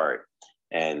so sorry.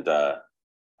 And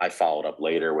I followed up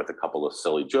later with a couple of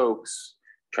silly jokes,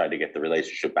 tried to get the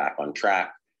relationship back on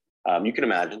track. You can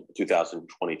imagine a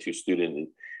 2022 student,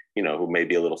 you know, who may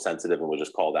be a little sensitive and was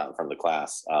just called out in front of the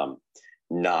class.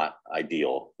 Not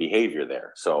ideal behavior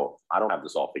there. So I don't have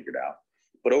this all figured out.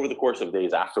 But over the course of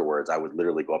days afterwards, I would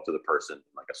literally go up to the person in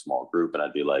like a small group and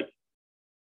I'd be like,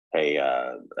 hey,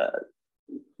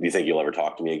 do you think you'll ever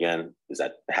talk to me again? Is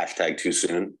that hashtag too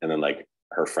soon? And then like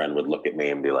her friend would look at me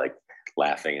and be like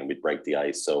laughing and we'd break the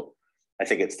ice. So I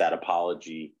think it's that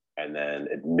apology and then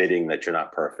admitting that you're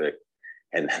not perfect.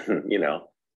 And then, you know,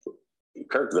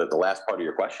 Kirk, the last part of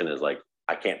your question is like,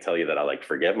 I can't tell you that I like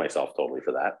forgive myself totally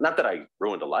for that. Not that I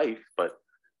ruined a life, but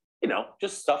you know,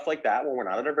 just stuff like that when we're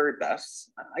not at our very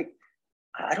best.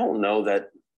 I don't know that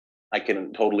I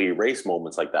can totally erase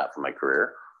moments like that from my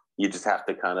career. You just have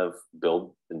to kind of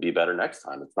build and be better next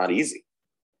time. It's not easy.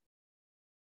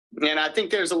 And I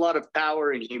think there's a lot of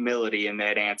power and humility in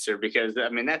that answer, because I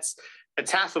mean, that's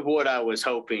half of what I was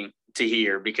hoping to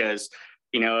hear, because,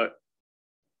 you know,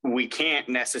 we can't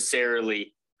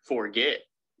necessarily forget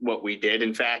what we did.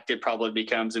 In fact, it probably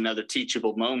becomes another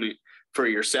teachable moment for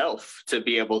yourself to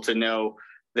be able to know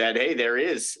that, hey, there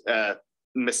is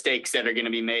mistakes that are going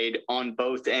to be made on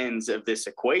both ends of this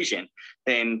equation.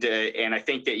 And I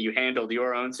think that you handled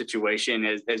your own situation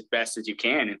as best as you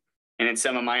can. And in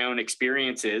some of my own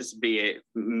experiences, be it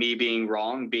me being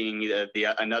wrong, being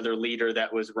another leader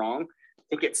that was wrong, I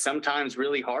think it's sometimes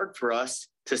really hard for us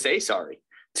to say sorry,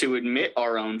 to admit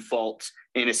our own faults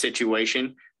in a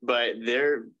situation. But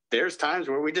there's times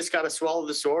where we just got to swallow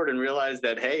the sword and realize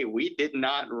that, hey, we did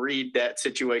not read that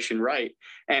situation right.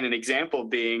 And an example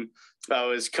being, I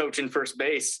was coaching first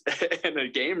base in a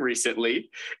game recently,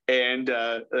 and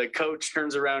the coach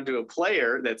turns around to a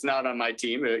player that's not on my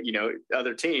team,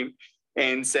 other team,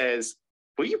 and says,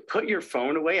 will you put your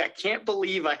phone away? I can't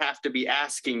believe I have to be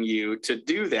asking you to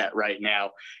do that right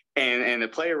now. And the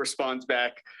player responds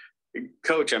back,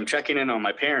 Coach, I'm checking in on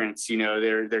my parents. You know,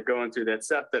 they're going through that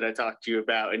stuff that I talked to you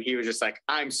about. And he was just like,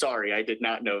 I'm sorry, I did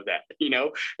not know that, you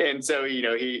know? And so, you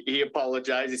know, he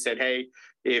apologized. He said, hey,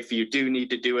 if you do need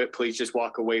to do it, please just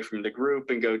walk away from the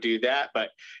group and go do that. But,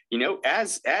 you know,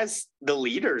 as the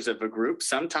leaders of a group,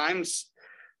 sometimes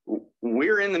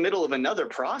we're in the middle of another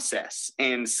process,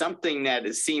 and something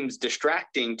that seems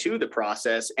distracting to the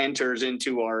process enters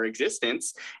into our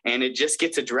existence, and it just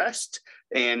gets addressed.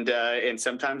 And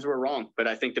sometimes we're wrong, but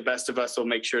I think the best of us will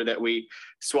make sure that we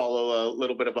swallow a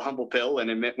little bit of a humble pill and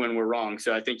admit when we're wrong.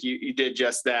 So I think you did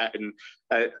just that. And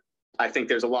I think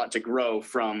there's a lot to grow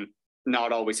from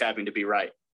not always having to be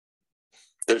right.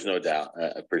 There's no doubt.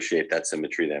 I appreciate that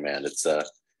symmetry there, man. It's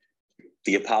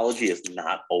the apology is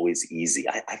not always easy.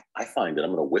 I find it,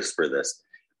 I'm going to whisper this,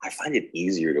 I find it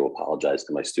easier to apologize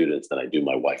to my students than I do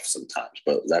my wife sometimes,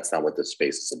 but that's not what this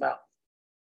space is about.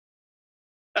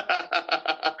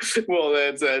 Well,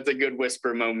 that's a good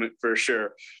whisper moment for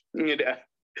sure. Yeah.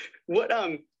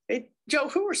 Hey, Joe,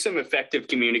 who are some effective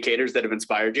communicators that have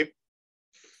inspired you?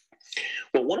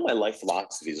 Well, one of my life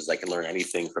philosophies is I can learn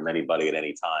anything from anybody at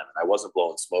any time. And I wasn't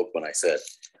blowing smoke when I said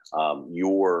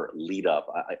your lead up.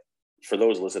 For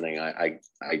those listening, I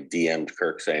DM'd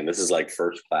Kirk saying this is like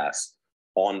first class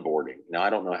onboarding. Now, I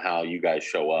don't know how you guys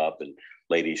show up and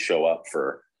ladies show up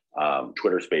for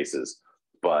Twitter Spaces,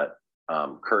 but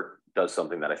Kirk does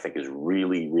something that I think is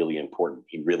really, really important.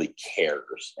 He really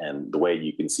cares. And the way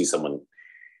you can see someone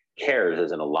cares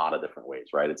is in a lot of different ways,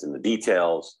 right? It's in the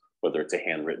details, whether it's a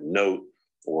handwritten note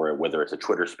or whether it's a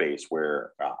Twitter space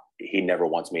where he never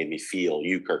once made me feel,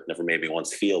 you, Kirk, never made me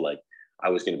once feel like I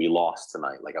was going to be lost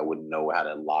tonight. Like I wouldn't know how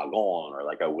to log on, or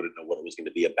like I wouldn't know what it was going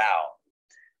to be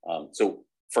about. So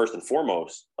first and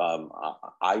foremost,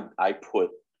 I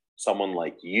put someone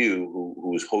like you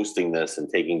who's hosting this and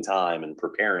taking time and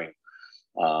preparing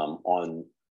on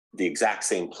the exact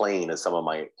same plane as some of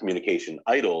my communication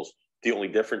idols, the only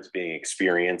difference being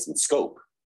experience and scope,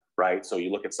 right? So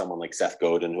you look at someone like Seth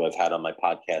Godin, who I've had on my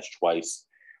podcast twice.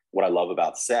 What I love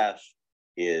about Seth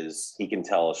is he can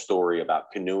tell a story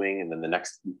about canoeing, and then the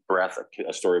next breath,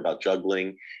 a story about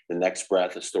juggling, the next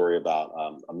breath, a story about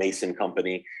a mason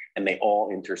company, and they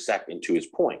all intersect into his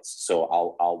points. So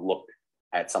I'll look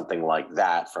at something like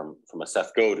that from a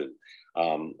Seth Godin.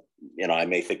 I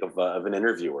may think of an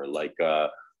interviewer like a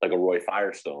Roy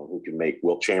Firestone who can make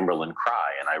Wilt Chamberlain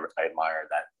cry, and I admire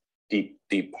that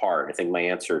deep part. I think my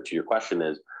answer to your question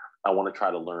is I want to try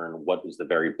to learn what is the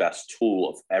very best tool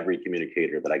of every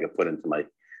communicator that I could put into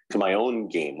my own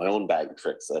game, my own bag of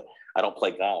tricks. I don't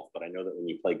play golf, but I know that when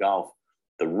you play golf,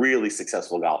 the really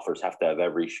successful golfers have to have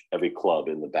every club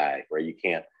in the bag, right?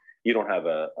 You don't have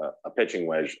a pitching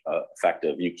wedge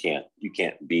effective. You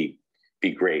can't be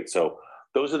great. So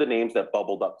those are the names that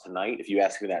bubbled up tonight. If you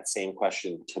ask me that same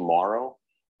question tomorrow,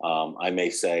 I may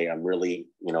say I'm really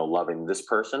loving this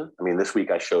person. I mean, this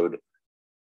week I showed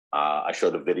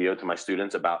a video to my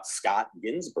students about Scott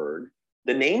Ginsburg,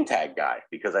 the name tag guy,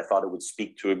 because I thought it would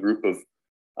speak to a group of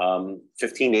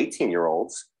 15,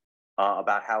 18-year-olds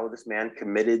about how this man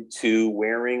committed to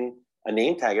wearing a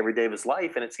name tag every day of his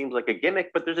life. And it seems like a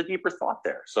gimmick, but there's a deeper thought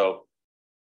there. So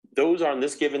those on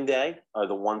this given day are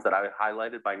the ones that I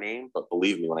highlighted by name. But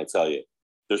believe me when I tell you,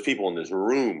 there's people in this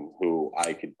room who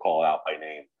I could call out by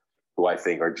name, who I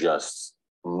think are just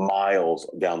miles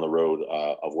down the road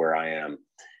of where I am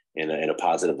in a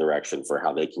positive direction for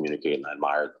how they communicate, and I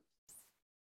admire them.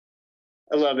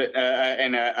 I love it.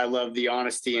 And I love the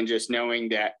honesty and just knowing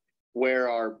that where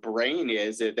our brain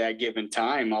is at that given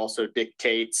time also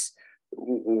dictates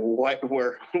what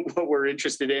we're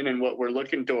interested in and what we're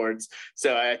looking towards.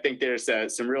 So I think there's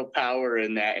some real power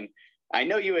in that. And I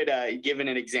know you had given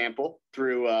an example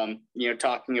through,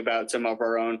 talking about some of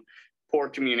our own poor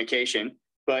communication,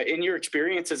 but in your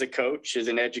experience as a coach, as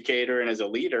an educator, and as a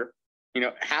leader,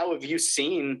 how have you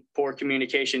seen poor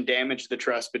communication damage the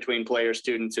trust between players,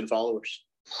 students, and followers?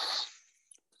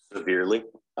 Severely,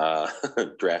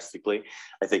 drastically.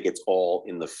 I think it's all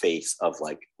in the face of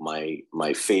like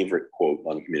my favorite quote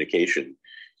on communication.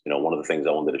 One of the things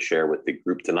I wanted to share with the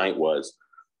group tonight was,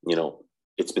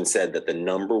 it's been said that the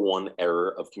number one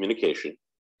error of communication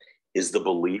is the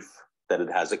belief that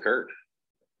it has occurred.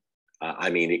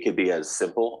 It could be as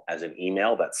simple as an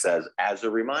email that says, as a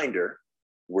reminder,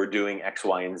 we're doing X,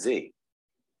 Y, and Z.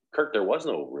 Kirk, there was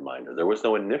no reminder. There was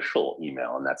no initial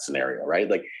email in that scenario, right?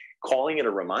 Like calling it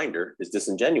a reminder is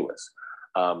disingenuous.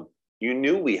 You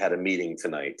knew we had a meeting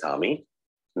tonight, Tommy.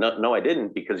 No, I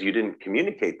didn't, because you didn't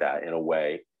communicate that in a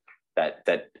way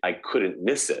that I couldn't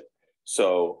miss it.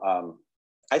 So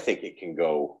I think it can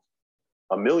go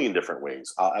a million different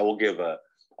ways. I will give a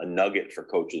nugget for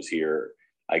coaches here.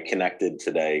 I connected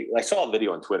today. I saw a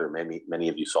video on Twitter. Many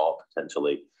of you saw it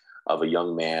potentially, of a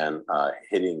young man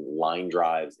hitting line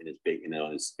drives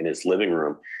in his living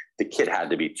room. The kid had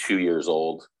to be 2 years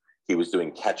old. He was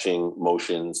doing catching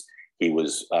motions. He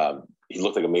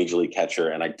looked like a major league catcher.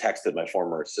 And I texted my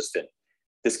former assistant,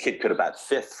 this kid could have bat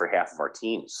fifth for half of our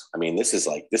teams.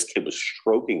 This kid was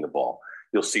stroking the ball.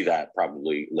 You'll see that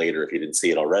probably later if you didn't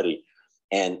see it already.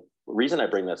 And the reason I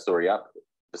bring that story up,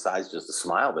 besides just the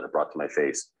smile that it brought to my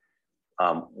face,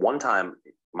 one time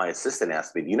my assistant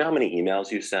asked me, do you know how many emails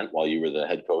you sent while you were the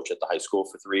head coach at the high school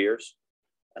for 3 years?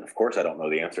 And of course, I don't know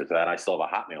the answer to that. I still have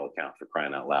a Hotmail account, for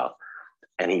crying out loud.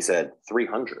 And he said,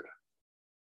 300.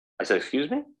 I said, excuse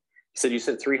me? He said, you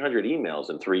sent 300 emails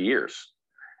in 3 years.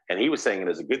 And he was saying it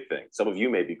as a good thing. Some of you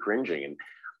may be cringing. And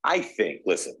I think,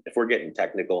 listen, if we're getting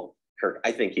technical, Kirk,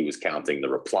 I think he was counting the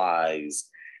replies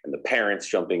and the parents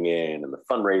jumping in and the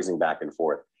fundraising back and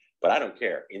forth. But I don't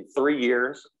care. In 3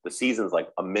 years, the season's like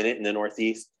a minute in the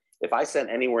Northeast. If I sent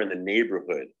anywhere in the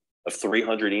neighborhood of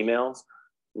 300 emails,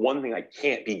 one thing I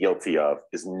can't be guilty of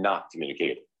is not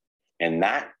communicating. And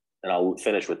I'll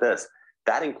finish with this,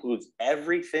 that includes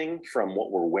everything from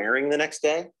what we're wearing the next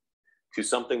day to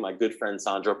something my good friend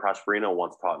Sandro Prosperino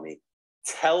once taught me.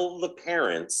 Tell the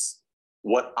parents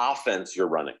what offense you're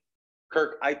running.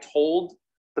 Kirk, I told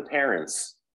the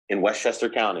parents in Westchester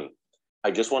County, I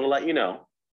just want to let you know,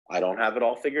 I don't have it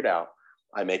all figured out.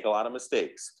 I make a lot of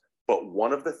mistakes. But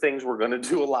one of the things we're going to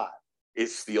do a lot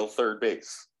is steal third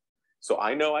base. So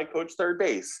I know I coach third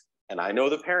base, and I know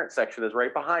the parent section is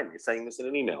right behind me saying this in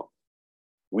an email.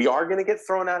 We are going to get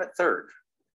thrown out at third.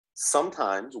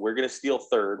 Sometimes we're going to steal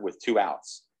third with 2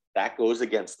 outs. That goes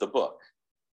against the book.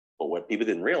 But what people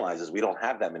didn't realize is we don't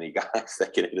have that many guys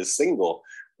that can hit a single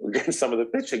against some of the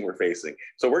pitching we're facing.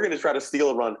 So we're going to try to steal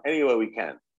a run any way we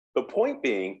can. The point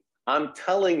being, I'm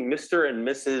telling Mr. and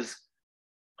Mrs.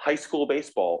 High school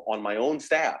baseball on my own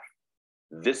staff,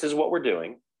 this is what we're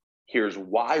doing. Here's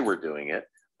why we're doing it.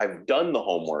 I've done the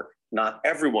homework. Not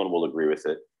everyone will agree with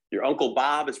it. Your Uncle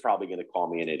Bob is probably going to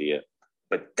call me an idiot.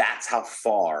 but that's how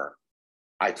far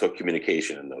I took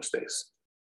communication in those days.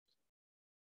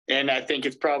 And I think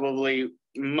it's probably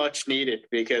much needed,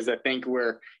 because I think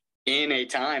we're in a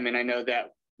time, and I know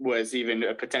that was even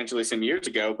potentially some years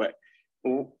ago, but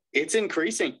it's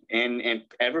increasing, and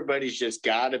everybody's just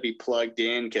got to be plugged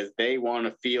in because they want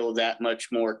to feel that much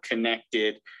more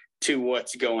connected to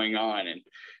what's going on.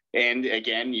 And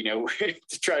again,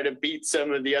 to try to beat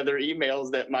some of the other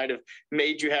emails that might have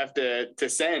made you have to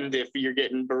send if you're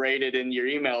getting berated in your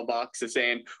email box of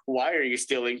saying, why are you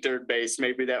stealing third base?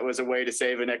 Maybe that was a way to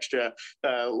save an extra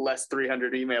less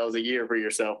 300 emails a year for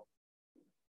yourself.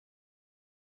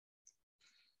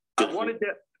 I wanted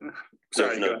to.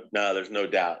 Sorry. There's no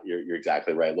doubt. You're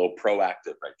exactly right. A little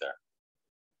proactive right there.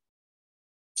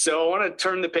 So I want to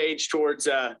turn the page towards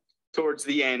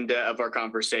the end of our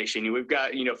conversation. We've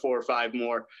got, 4 or 5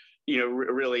 more,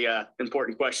 really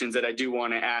important questions that I do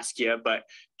want to ask you, but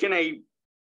can I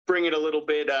bring it a little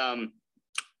bit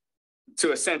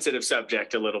to a sensitive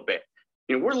subject a little bit?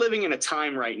 We're living in a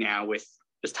time right now with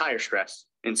just higher stress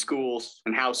in schools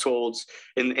and households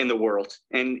in the world,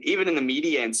 and even in the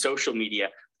media and social media,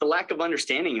 the lack of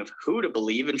understanding of who to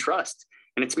believe and trust.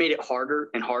 And it's made it harder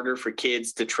and harder for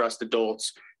kids to trust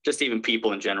adults, just even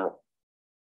people in general.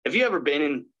 Have you ever been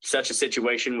in such a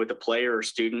situation with a player or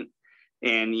student?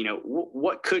 And,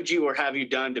 what could you or have you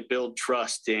done to build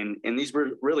trust in these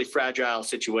really fragile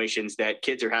situations that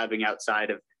kids are having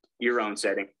outside of your own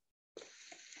setting?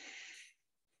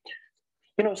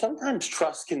 Sometimes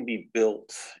trust can be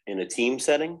built in a team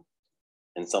setting,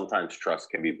 and sometimes trust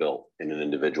can be built in an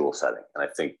individual setting. And I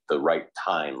think the right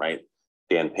time, right?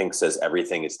 Dan Pink says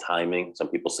everything is timing. Some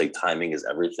people say timing is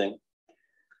everything.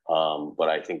 But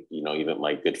I think, even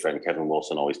my good friend Kevin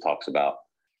Wilson always talks about,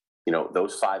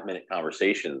 those 5-minute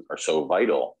conversations are so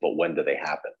vital, but when do they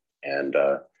happen? And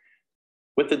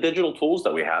with the digital tools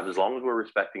that we have, as long as we're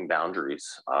respecting boundaries,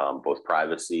 both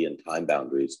privacy and time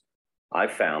boundaries, I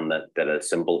found that a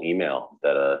simple email,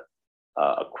 that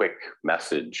a quick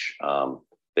message,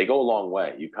 they go a long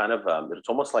way. You kind of, it's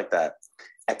almost like that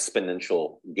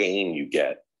exponential gain you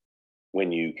get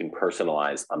when you can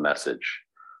personalize a message.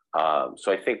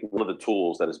 So I think one of the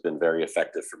tools that has been very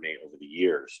effective for me over the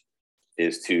years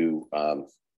is to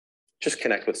just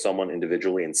connect with someone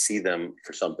individually and see them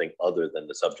for something other than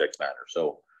the subject matter.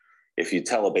 So if you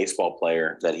tell a baseball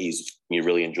player that you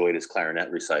really enjoyed his clarinet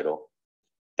recital,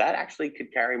 that actually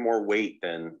could carry more weight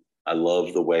than I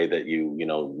love the way that you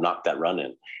knocked that run in.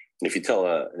 And if you tell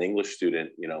an English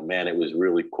student, man, it was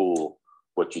really cool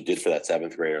what you did for that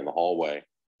 7th grader in the hallway.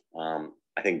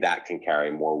 I think that can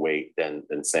carry more weight than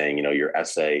saying, your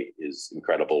essay is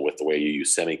incredible with the way you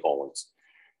use semicolons.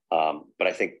 But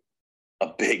I think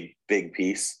a big, big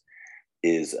piece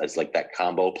is like that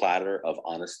combo platter of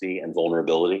honesty and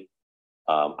vulnerability.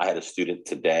 I had a student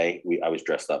today. I was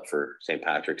dressed up for St.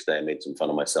 Patrick's Day. I made some fun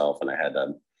of myself, and I had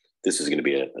this is going to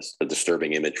be a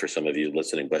disturbing image for some of you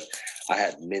listening, but I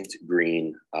had mint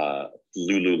green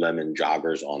Lululemon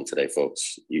joggers on today,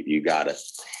 folks. You got it.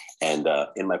 And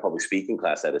in my public speaking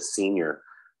class, I had a senior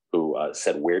who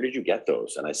said, "Where did you get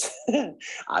those?" And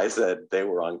I said they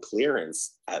were on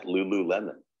clearance at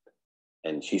Lululemon.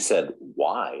 And she said,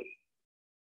 "Why?"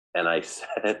 And I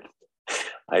said,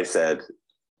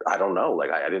 "I don't know.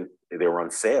 Like I didn't. They were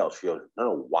on sale." She goes,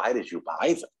 "No. Why did you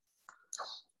buy them?"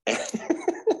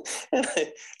 And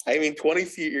I mean,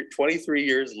 23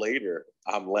 years later,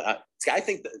 I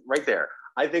think that right there.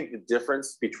 I think the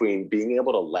difference between being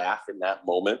able to laugh in that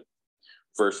moment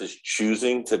versus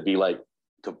choosing to be like,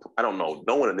 I don't know,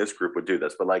 no one in this group would do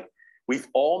this, but like we've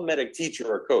all met a teacher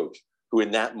or coach who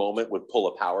in that moment would pull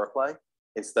a power play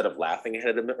instead of laughing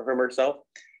at him or herself.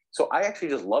 So I actually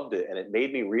just loved it. And it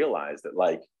made me realize that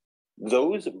like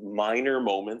those minor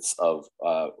moments of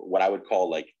what I would call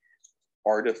like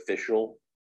artificial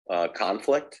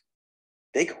conflict,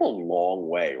 they go a long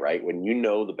way, right? When you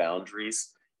know the boundaries,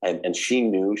 and she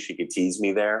knew she could tease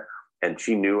me there, and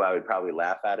she knew I would probably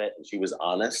laugh at it, and she was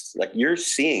honest. Like you're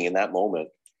seeing in that moment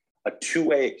a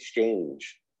two-way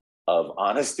exchange of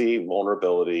honesty,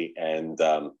 vulnerability, and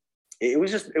it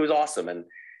was awesome.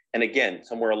 And again,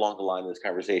 somewhere along the line of this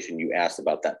conversation, you asked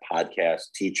about that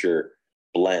podcast teacher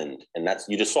blend, and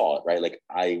you just saw it, right? Like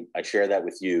I share that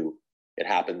with you. It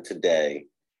happened today.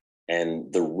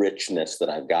 And the richness that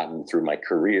I've gotten through my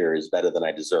career is better than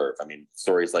I deserve. I mean,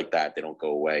 stories like that, they don't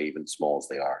go away, even small as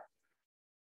they are.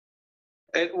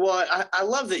 And well, I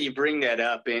love that you bring that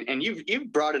up, and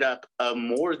you've brought it up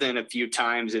more than a few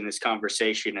times in this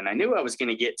conversation. And I knew I was going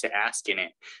to get to asking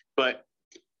it, but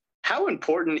how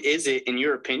important is it, in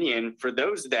your opinion, for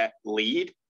those that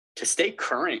lead to stay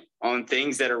current on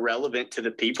things that are relevant to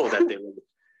the people that they lead?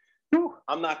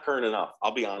 I'm not current enough.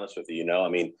 I'll be honest with you. I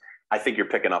mean, I think you're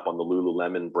picking up on the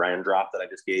Lululemon brand drop that I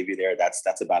just gave you there.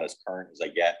 That's about as current as I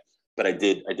get. But I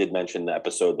did mention the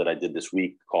episode that I did this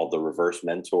week called The Reverse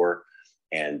Mentor.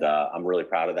 And I'm really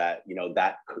proud of that.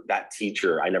 That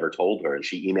teacher, I never told her, and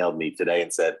she emailed me today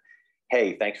and said,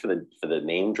 "Hey, thanks for the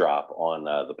name drop on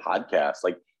the podcast."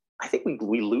 Like, I think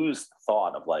we lose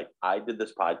thought of, like, I did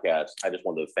this podcast. I just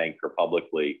wanted to thank her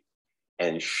publicly,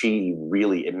 and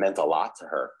it meant a lot to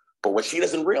her. But what she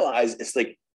doesn't realize is,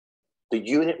 like, the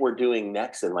unit we're doing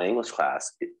next in my English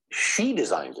class, she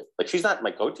designed it. Like, she's not my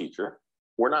co-teacher.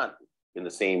 We're not in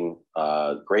the same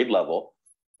grade level.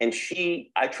 And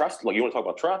I trust, like, you want to talk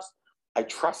about trust? I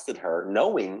trusted her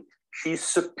knowing she's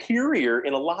superior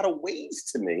in a lot of ways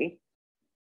to me.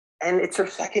 And it's her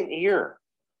second year.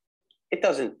 It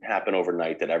doesn't happen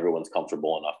overnight that everyone's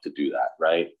comfortable enough to do that,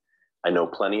 right? I know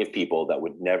plenty of people that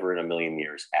would never in a million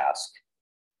years ask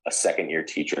a second-year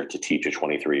teacher to teach a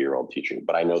 23-year-old teacher.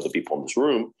 But I know the people in this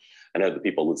room, I know the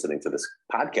people listening to this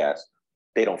podcast,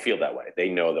 they don't feel that way. They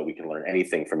know that we can learn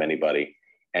anything from anybody.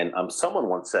 And someone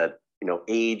once said,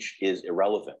 age is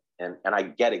irrelevant. And I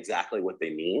get exactly what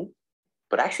they mean,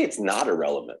 but actually it's not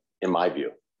irrelevant in my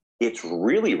view. It's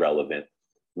really relevant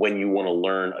when you want to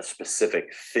learn a specific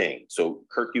thing. So,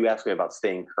 Kirk, you asked me about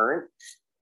staying current.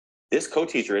 This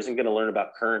co-teacher isn't going to learn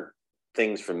about current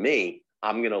things from me.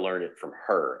 I'm going to learn it from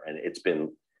her. And it's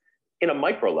been, in a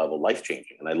micro level,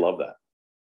 life-changing. And I love that.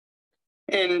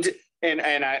 And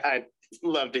I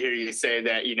love to hear you say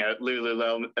that,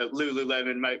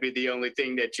 Lululemon might be the only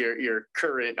thing that you're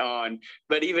current on.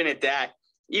 But even at that,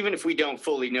 even if we don't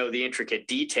fully know the intricate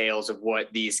details of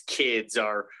what these kids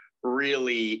are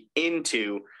really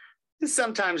into,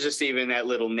 sometimes just even that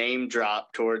little name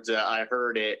drop towards I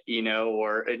heard it,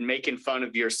 or making fun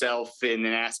of yourself in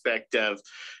an aspect of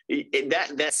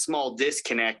that small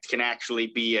disconnect can actually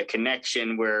be a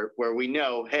connection where we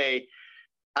know, hey,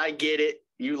 I get it.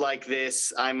 You like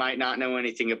this. I might not know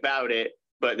anything about it,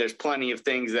 but there's plenty of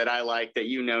things that I like that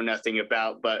you know nothing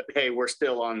about. But hey, we're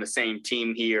still on the same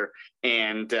team here,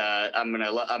 and I'm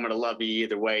gonna love you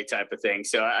either way, type of thing.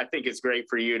 So I think it's great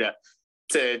for you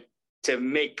to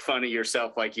make fun of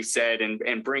yourself, like you said,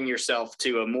 and bring yourself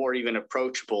to a more even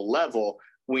approachable level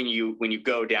when you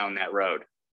go down that road.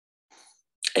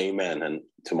 Amen. And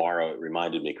tomorrow, it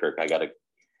reminded me, Kirk, I got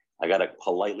to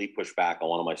politely push back on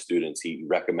one of my students. He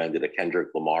recommended a Kendrick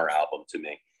Lamar album to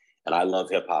me, and I love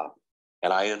hip hop,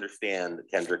 and I understand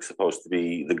that Kendrick's supposed to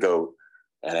be the GOAT,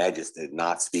 and I just did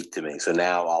not speak to me. So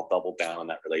now I'll double down on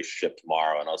that relationship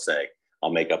tomorrow, and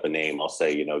I'll make up a name. I'll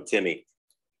say, Timmy,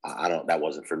 that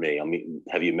wasn't for me. I mean,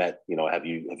 have you met, have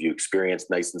you experienced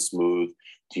Nice and Smooth?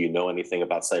 Do you know anything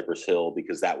about Cypress Hill?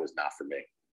 Because that was not for me.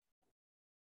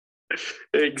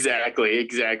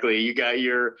 Exactly. You got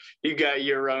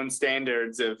your own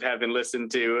standards of having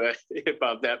listened to hip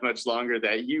hop that much longer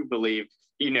that you believe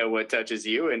what touches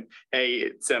you. And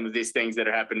hey, some of these things that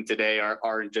are happening today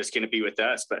aren't just going to be with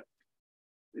us. But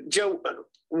Joe,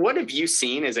 what have you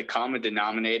seen as a common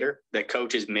denominator that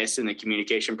coaches miss in the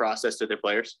communication process to their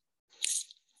players?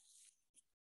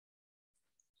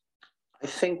 I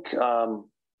think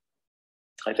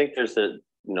there's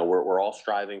we're all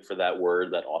striving for that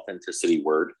word, that authenticity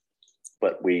word,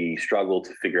 but we struggle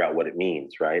to figure out what it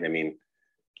means, right? I mean,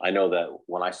 I know that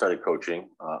when I started coaching,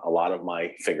 a lot of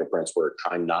my fingerprints were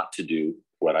trying not to do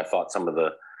what I thought some of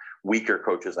the weaker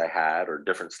coaches I had or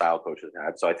different style coaches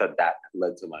had. So I thought that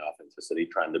led to my authenticity,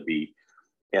 trying to be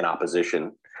in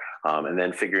opposition. And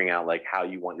then figuring out like how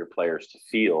you want your players to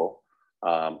feel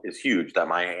is huge. That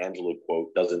Maya Angelou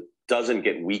quote doesn't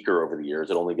get weaker over the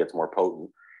years. It only gets more potent.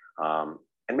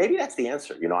 And maybe that's the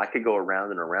answer. I could go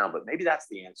around and around, but maybe that's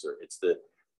the answer.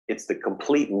 It's the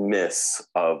complete miss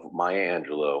of Maya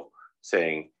Angelou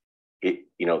saying,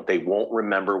 they won't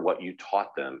remember what you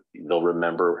taught them. They'll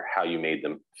remember how you made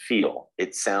them feel.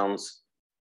 It sounds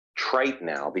trite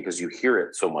now because you hear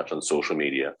it so much on social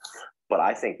media, but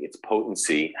I think its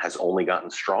potency has only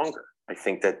gotten stronger. I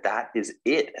think that is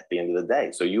it at the end of the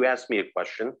day. So you asked me a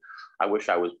question. I wish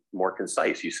I was more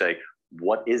concise. You say,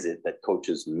 what is it that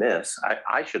coaches miss?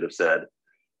 I should have said,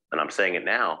 and I'm saying it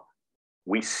now,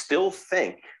 we still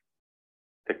think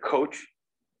the coach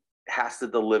has to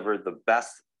deliver the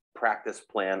best practice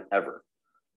plan ever.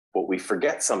 What we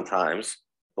forget sometimes,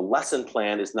 the lesson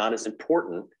plan is not as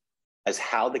important as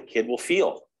how the kid will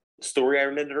feel. The story I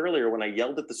remembered earlier when I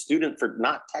yelled at the student for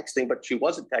not texting, but she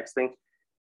wasn't texting,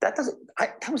 that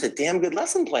was a damn good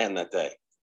lesson plan that day.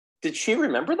 Did she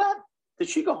remember that? Did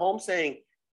she go home saying,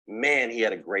 man, he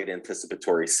had a great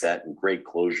anticipatory set and great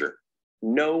closure?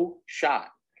 No shot.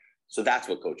 So that's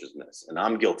what coaches miss. And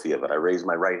I'm guilty of it. I raise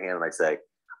my right hand and I say,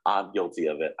 I'm guilty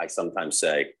of it. I sometimes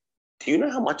say, do you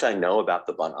know how much I know about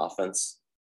the bunt offense?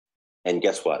 And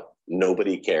guess what?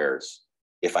 Nobody cares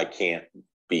if I can't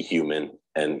be human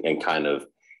and kind of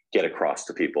get across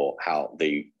to people how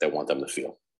they want them to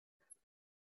feel.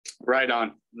 Right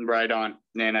on.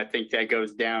 And I think that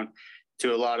goes down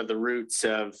to a lot of the roots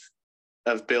of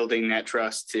building that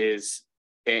trust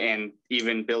and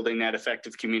even building that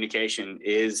effective communication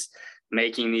is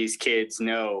making these kids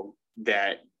know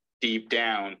that deep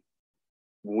down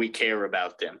we care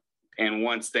about them. And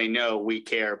once they know we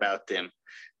care about them,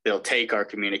 they'll take our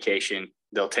communication,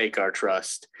 they'll take our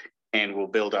trust, and we'll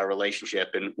build our relationship.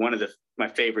 And one of my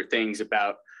favorite things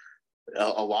about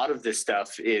a lot of this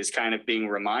stuff is kind of being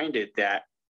reminded that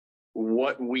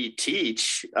what we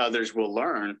teach, others will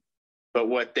learn, but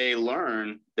what they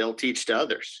learn, they'll teach to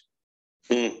others.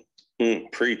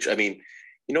 Preach. I mean,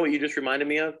 you know what you just reminded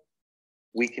me of?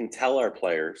 We can tell our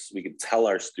players, we can tell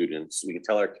our students, we can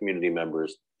tell our community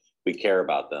members we care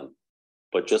about them.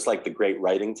 But just like the great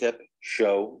writing tip,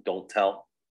 show, don't tell.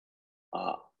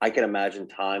 I can imagine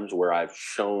times where I've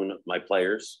shown my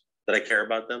players that I care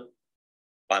about them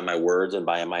by my words and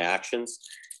by my actions.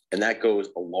 And that goes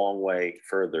a long way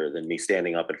further than me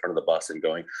standing up in front of the bus and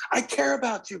going, I care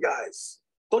about you guys.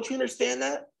 Don't you understand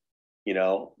that? You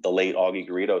know, the late Augie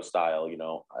Garrido style,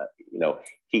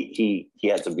 he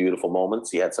had some beautiful moments.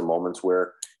 He had some moments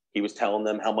where he was telling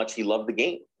them how much he loved the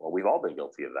game. Well, we've all been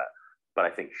guilty of that. But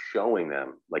I think showing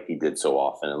them like he did so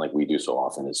often and like we do so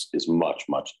often is much,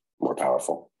 much more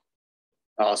powerful.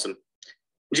 Awesome.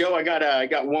 Joe, I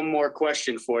got one more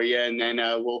question for you, and then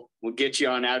we'll get you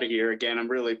on out of here. Again, I'm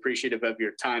really appreciative of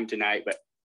your time tonight, but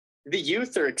the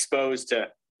youth are exposed to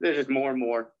there's more and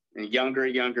more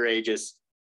younger ages.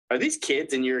 Are these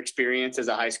kids, in your experience as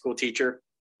a high school teacher,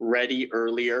 ready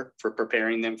earlier for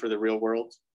preparing them for the real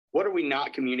world? What are we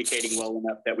not communicating well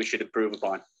enough that we should improve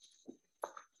upon?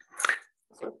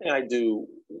 Something I do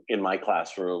in my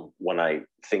classroom when I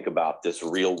think about this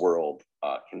real world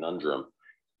conundrum,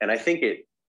 and I think it,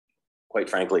 quite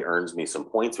frankly, earns me some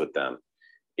points with them,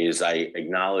 is I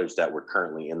acknowledge that we're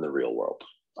currently in the real world.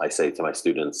 I say to my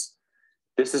students,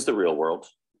 this is the real world.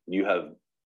 You have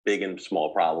big and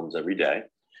small problems every day.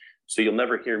 So you'll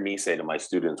never hear me say to my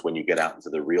students, when you get out into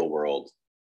the real world,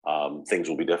 things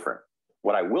will be different.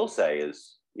 What I will say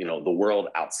is, the world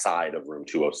outside of room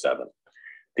 207.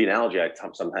 The analogy I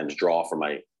sometimes draw for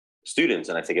my students,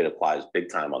 and I think it applies big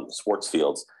time on the sports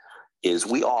fields, is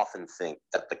we often think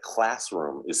that the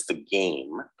classroom is the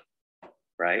game,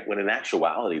 right? When in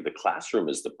actuality, the classroom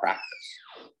is the practice.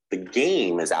 The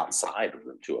game is outside of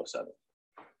room 207.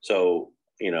 So,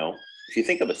 if you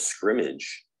think of a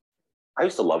scrimmage, I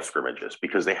used to love scrimmages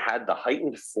because they had the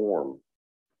heightened form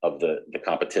of the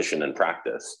competition and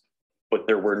practice, but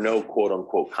there were no quote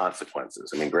unquote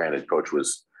consequences. I mean, granted, coach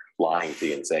was lying to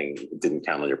you and saying it didn't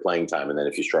count on your playing time. And then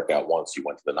if you struck out once, you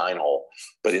went to the 9-hole.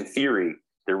 But in theory,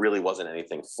 there really wasn't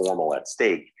anything formal at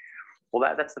stake.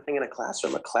 Well, that's the thing in a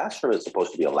classroom. A classroom is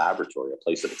supposed to be a laboratory, a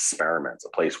place of experiments, a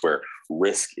place where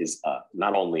risk is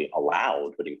not only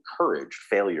allowed, but encouraged,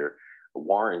 failure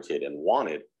warranted and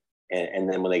wanted.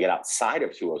 And then when they get outside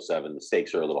of 207, the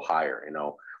stakes are a little higher,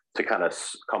 to kind of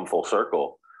come full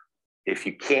circle. If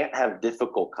you can't have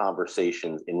difficult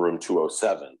conversations in room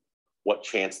 207, what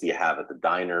chance do you have at the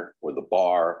diner or the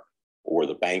bar or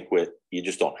the banquet? You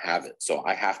just don't have it. So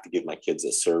I have to give my kids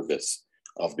a service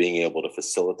of being able to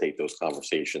facilitate those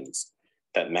conversations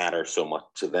that matter so much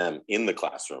to them in the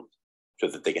classroom so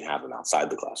that they can have them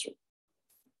outside the classroom.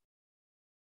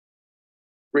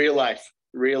 Real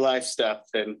life stuff,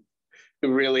 and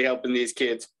really helping these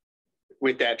kids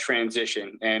with that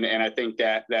transition. And I think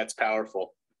that's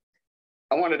powerful.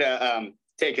 I wanted to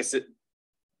take us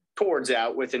towards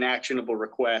out with an actionable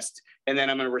request. And then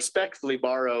I'm going to respectfully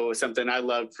borrow something I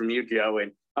loved from you, Joe,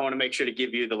 and I want to make sure to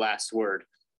give you the last word.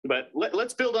 But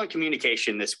let's build on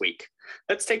communication this week.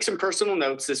 Let's take some personal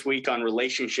notes this week on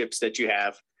relationships that you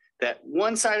have, that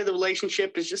one side of the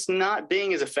relationship is just not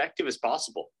being as effective as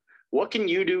possible. What can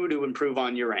you do to improve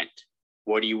on your end?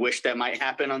 What do you wish that might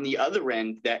happen on the other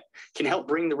end that can help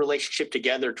bring the relationship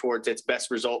together towards its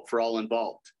best result for all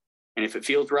involved? And if it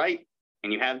feels right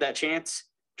and you have that chance,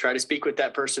 try to speak with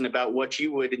that person about what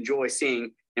you would enjoy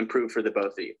seeing improve for the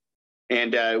both of you.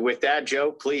 And with that,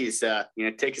 Joe, please,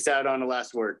 take us out on the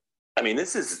last word. I mean,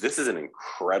 this is an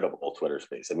incredible Twitter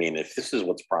space. I mean, if this is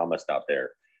what's promised out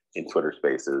there in Twitter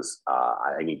spaces,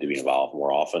 I need to be involved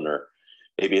more often, or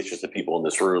maybe it's just the people in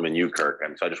this room and you, Kirk.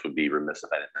 And so I just would be remiss if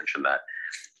I didn't mention that.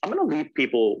 I'm going to leave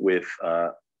people with,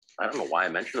 I don't know why I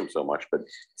mention them so much, but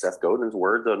Seth Godin's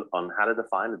words on how to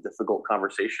define a difficult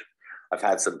conversation. I've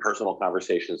had some personal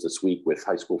conversations this week with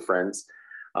high school friends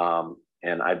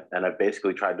And I've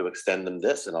basically tried to extend them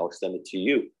this, and I'll extend it to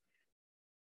you.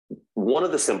 One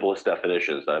of the simplest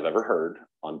definitions that I've ever heard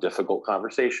on difficult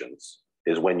conversations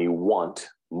is when you want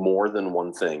more than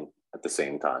one thing at the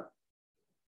same time,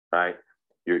 right?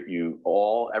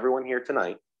 Everyone here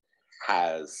tonight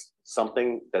has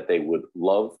something that they would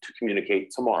love to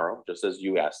communicate tomorrow, just as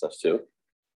you asked us to,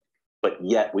 but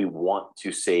yet we want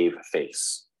to save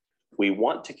face. We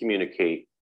want to communicate,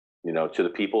 to the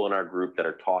people in our group that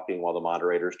are talking while the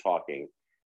moderator's talking.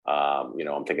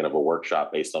 I'm thinking of a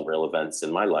workshop based on real events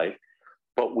in my life,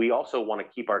 but we also want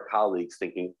to keep our colleagues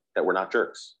thinking that we're not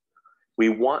jerks. We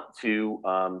want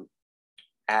to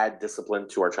add discipline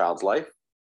to our child's life,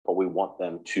 but we want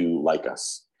them to like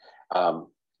us.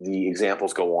 The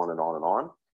examples go on and on and on,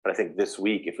 but I think this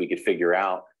week, if we could figure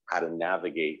out how to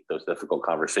navigate those difficult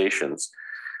conversations,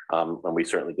 and we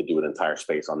certainly could do an entire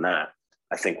space on that,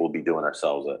 I think we'll be doing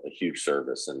ourselves a huge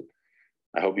service. And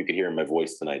I hope you could hear in my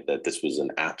voice tonight that this was an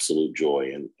absolute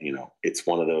joy. And, it's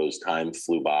one of those times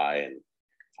flew by, and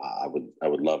I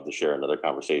would love to share another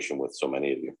conversation with so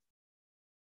many of you.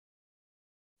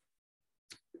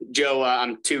 Joe,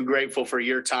 I'm too grateful for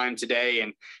your time today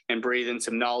and breathing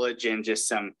some knowledge and just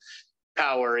some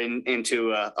power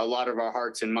into a lot of our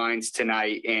hearts and minds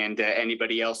tonight, and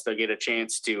anybody else that'll get a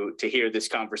chance to hear this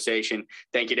conversation.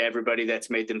 Thank you to everybody that's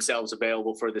made themselves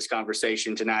available for this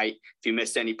conversation tonight. If you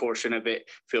missed any portion of it,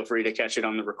 feel free to catch it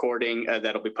on the recording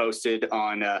that'll be posted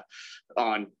on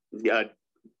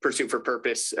Pursuit for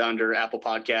Purpose under Apple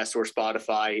Podcasts or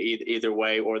Spotify, either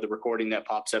way, or the recording that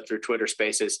pops up through Twitter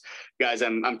Spaces. Guys,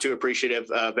 I'm too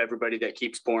appreciative of everybody that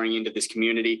keeps pouring into this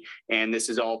community, and this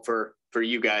is all for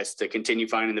you guys to continue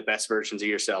finding the best versions of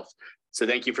yourself. So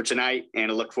thank you for tonight, and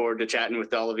I look forward to chatting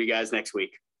with all of you guys next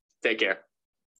week. Take care.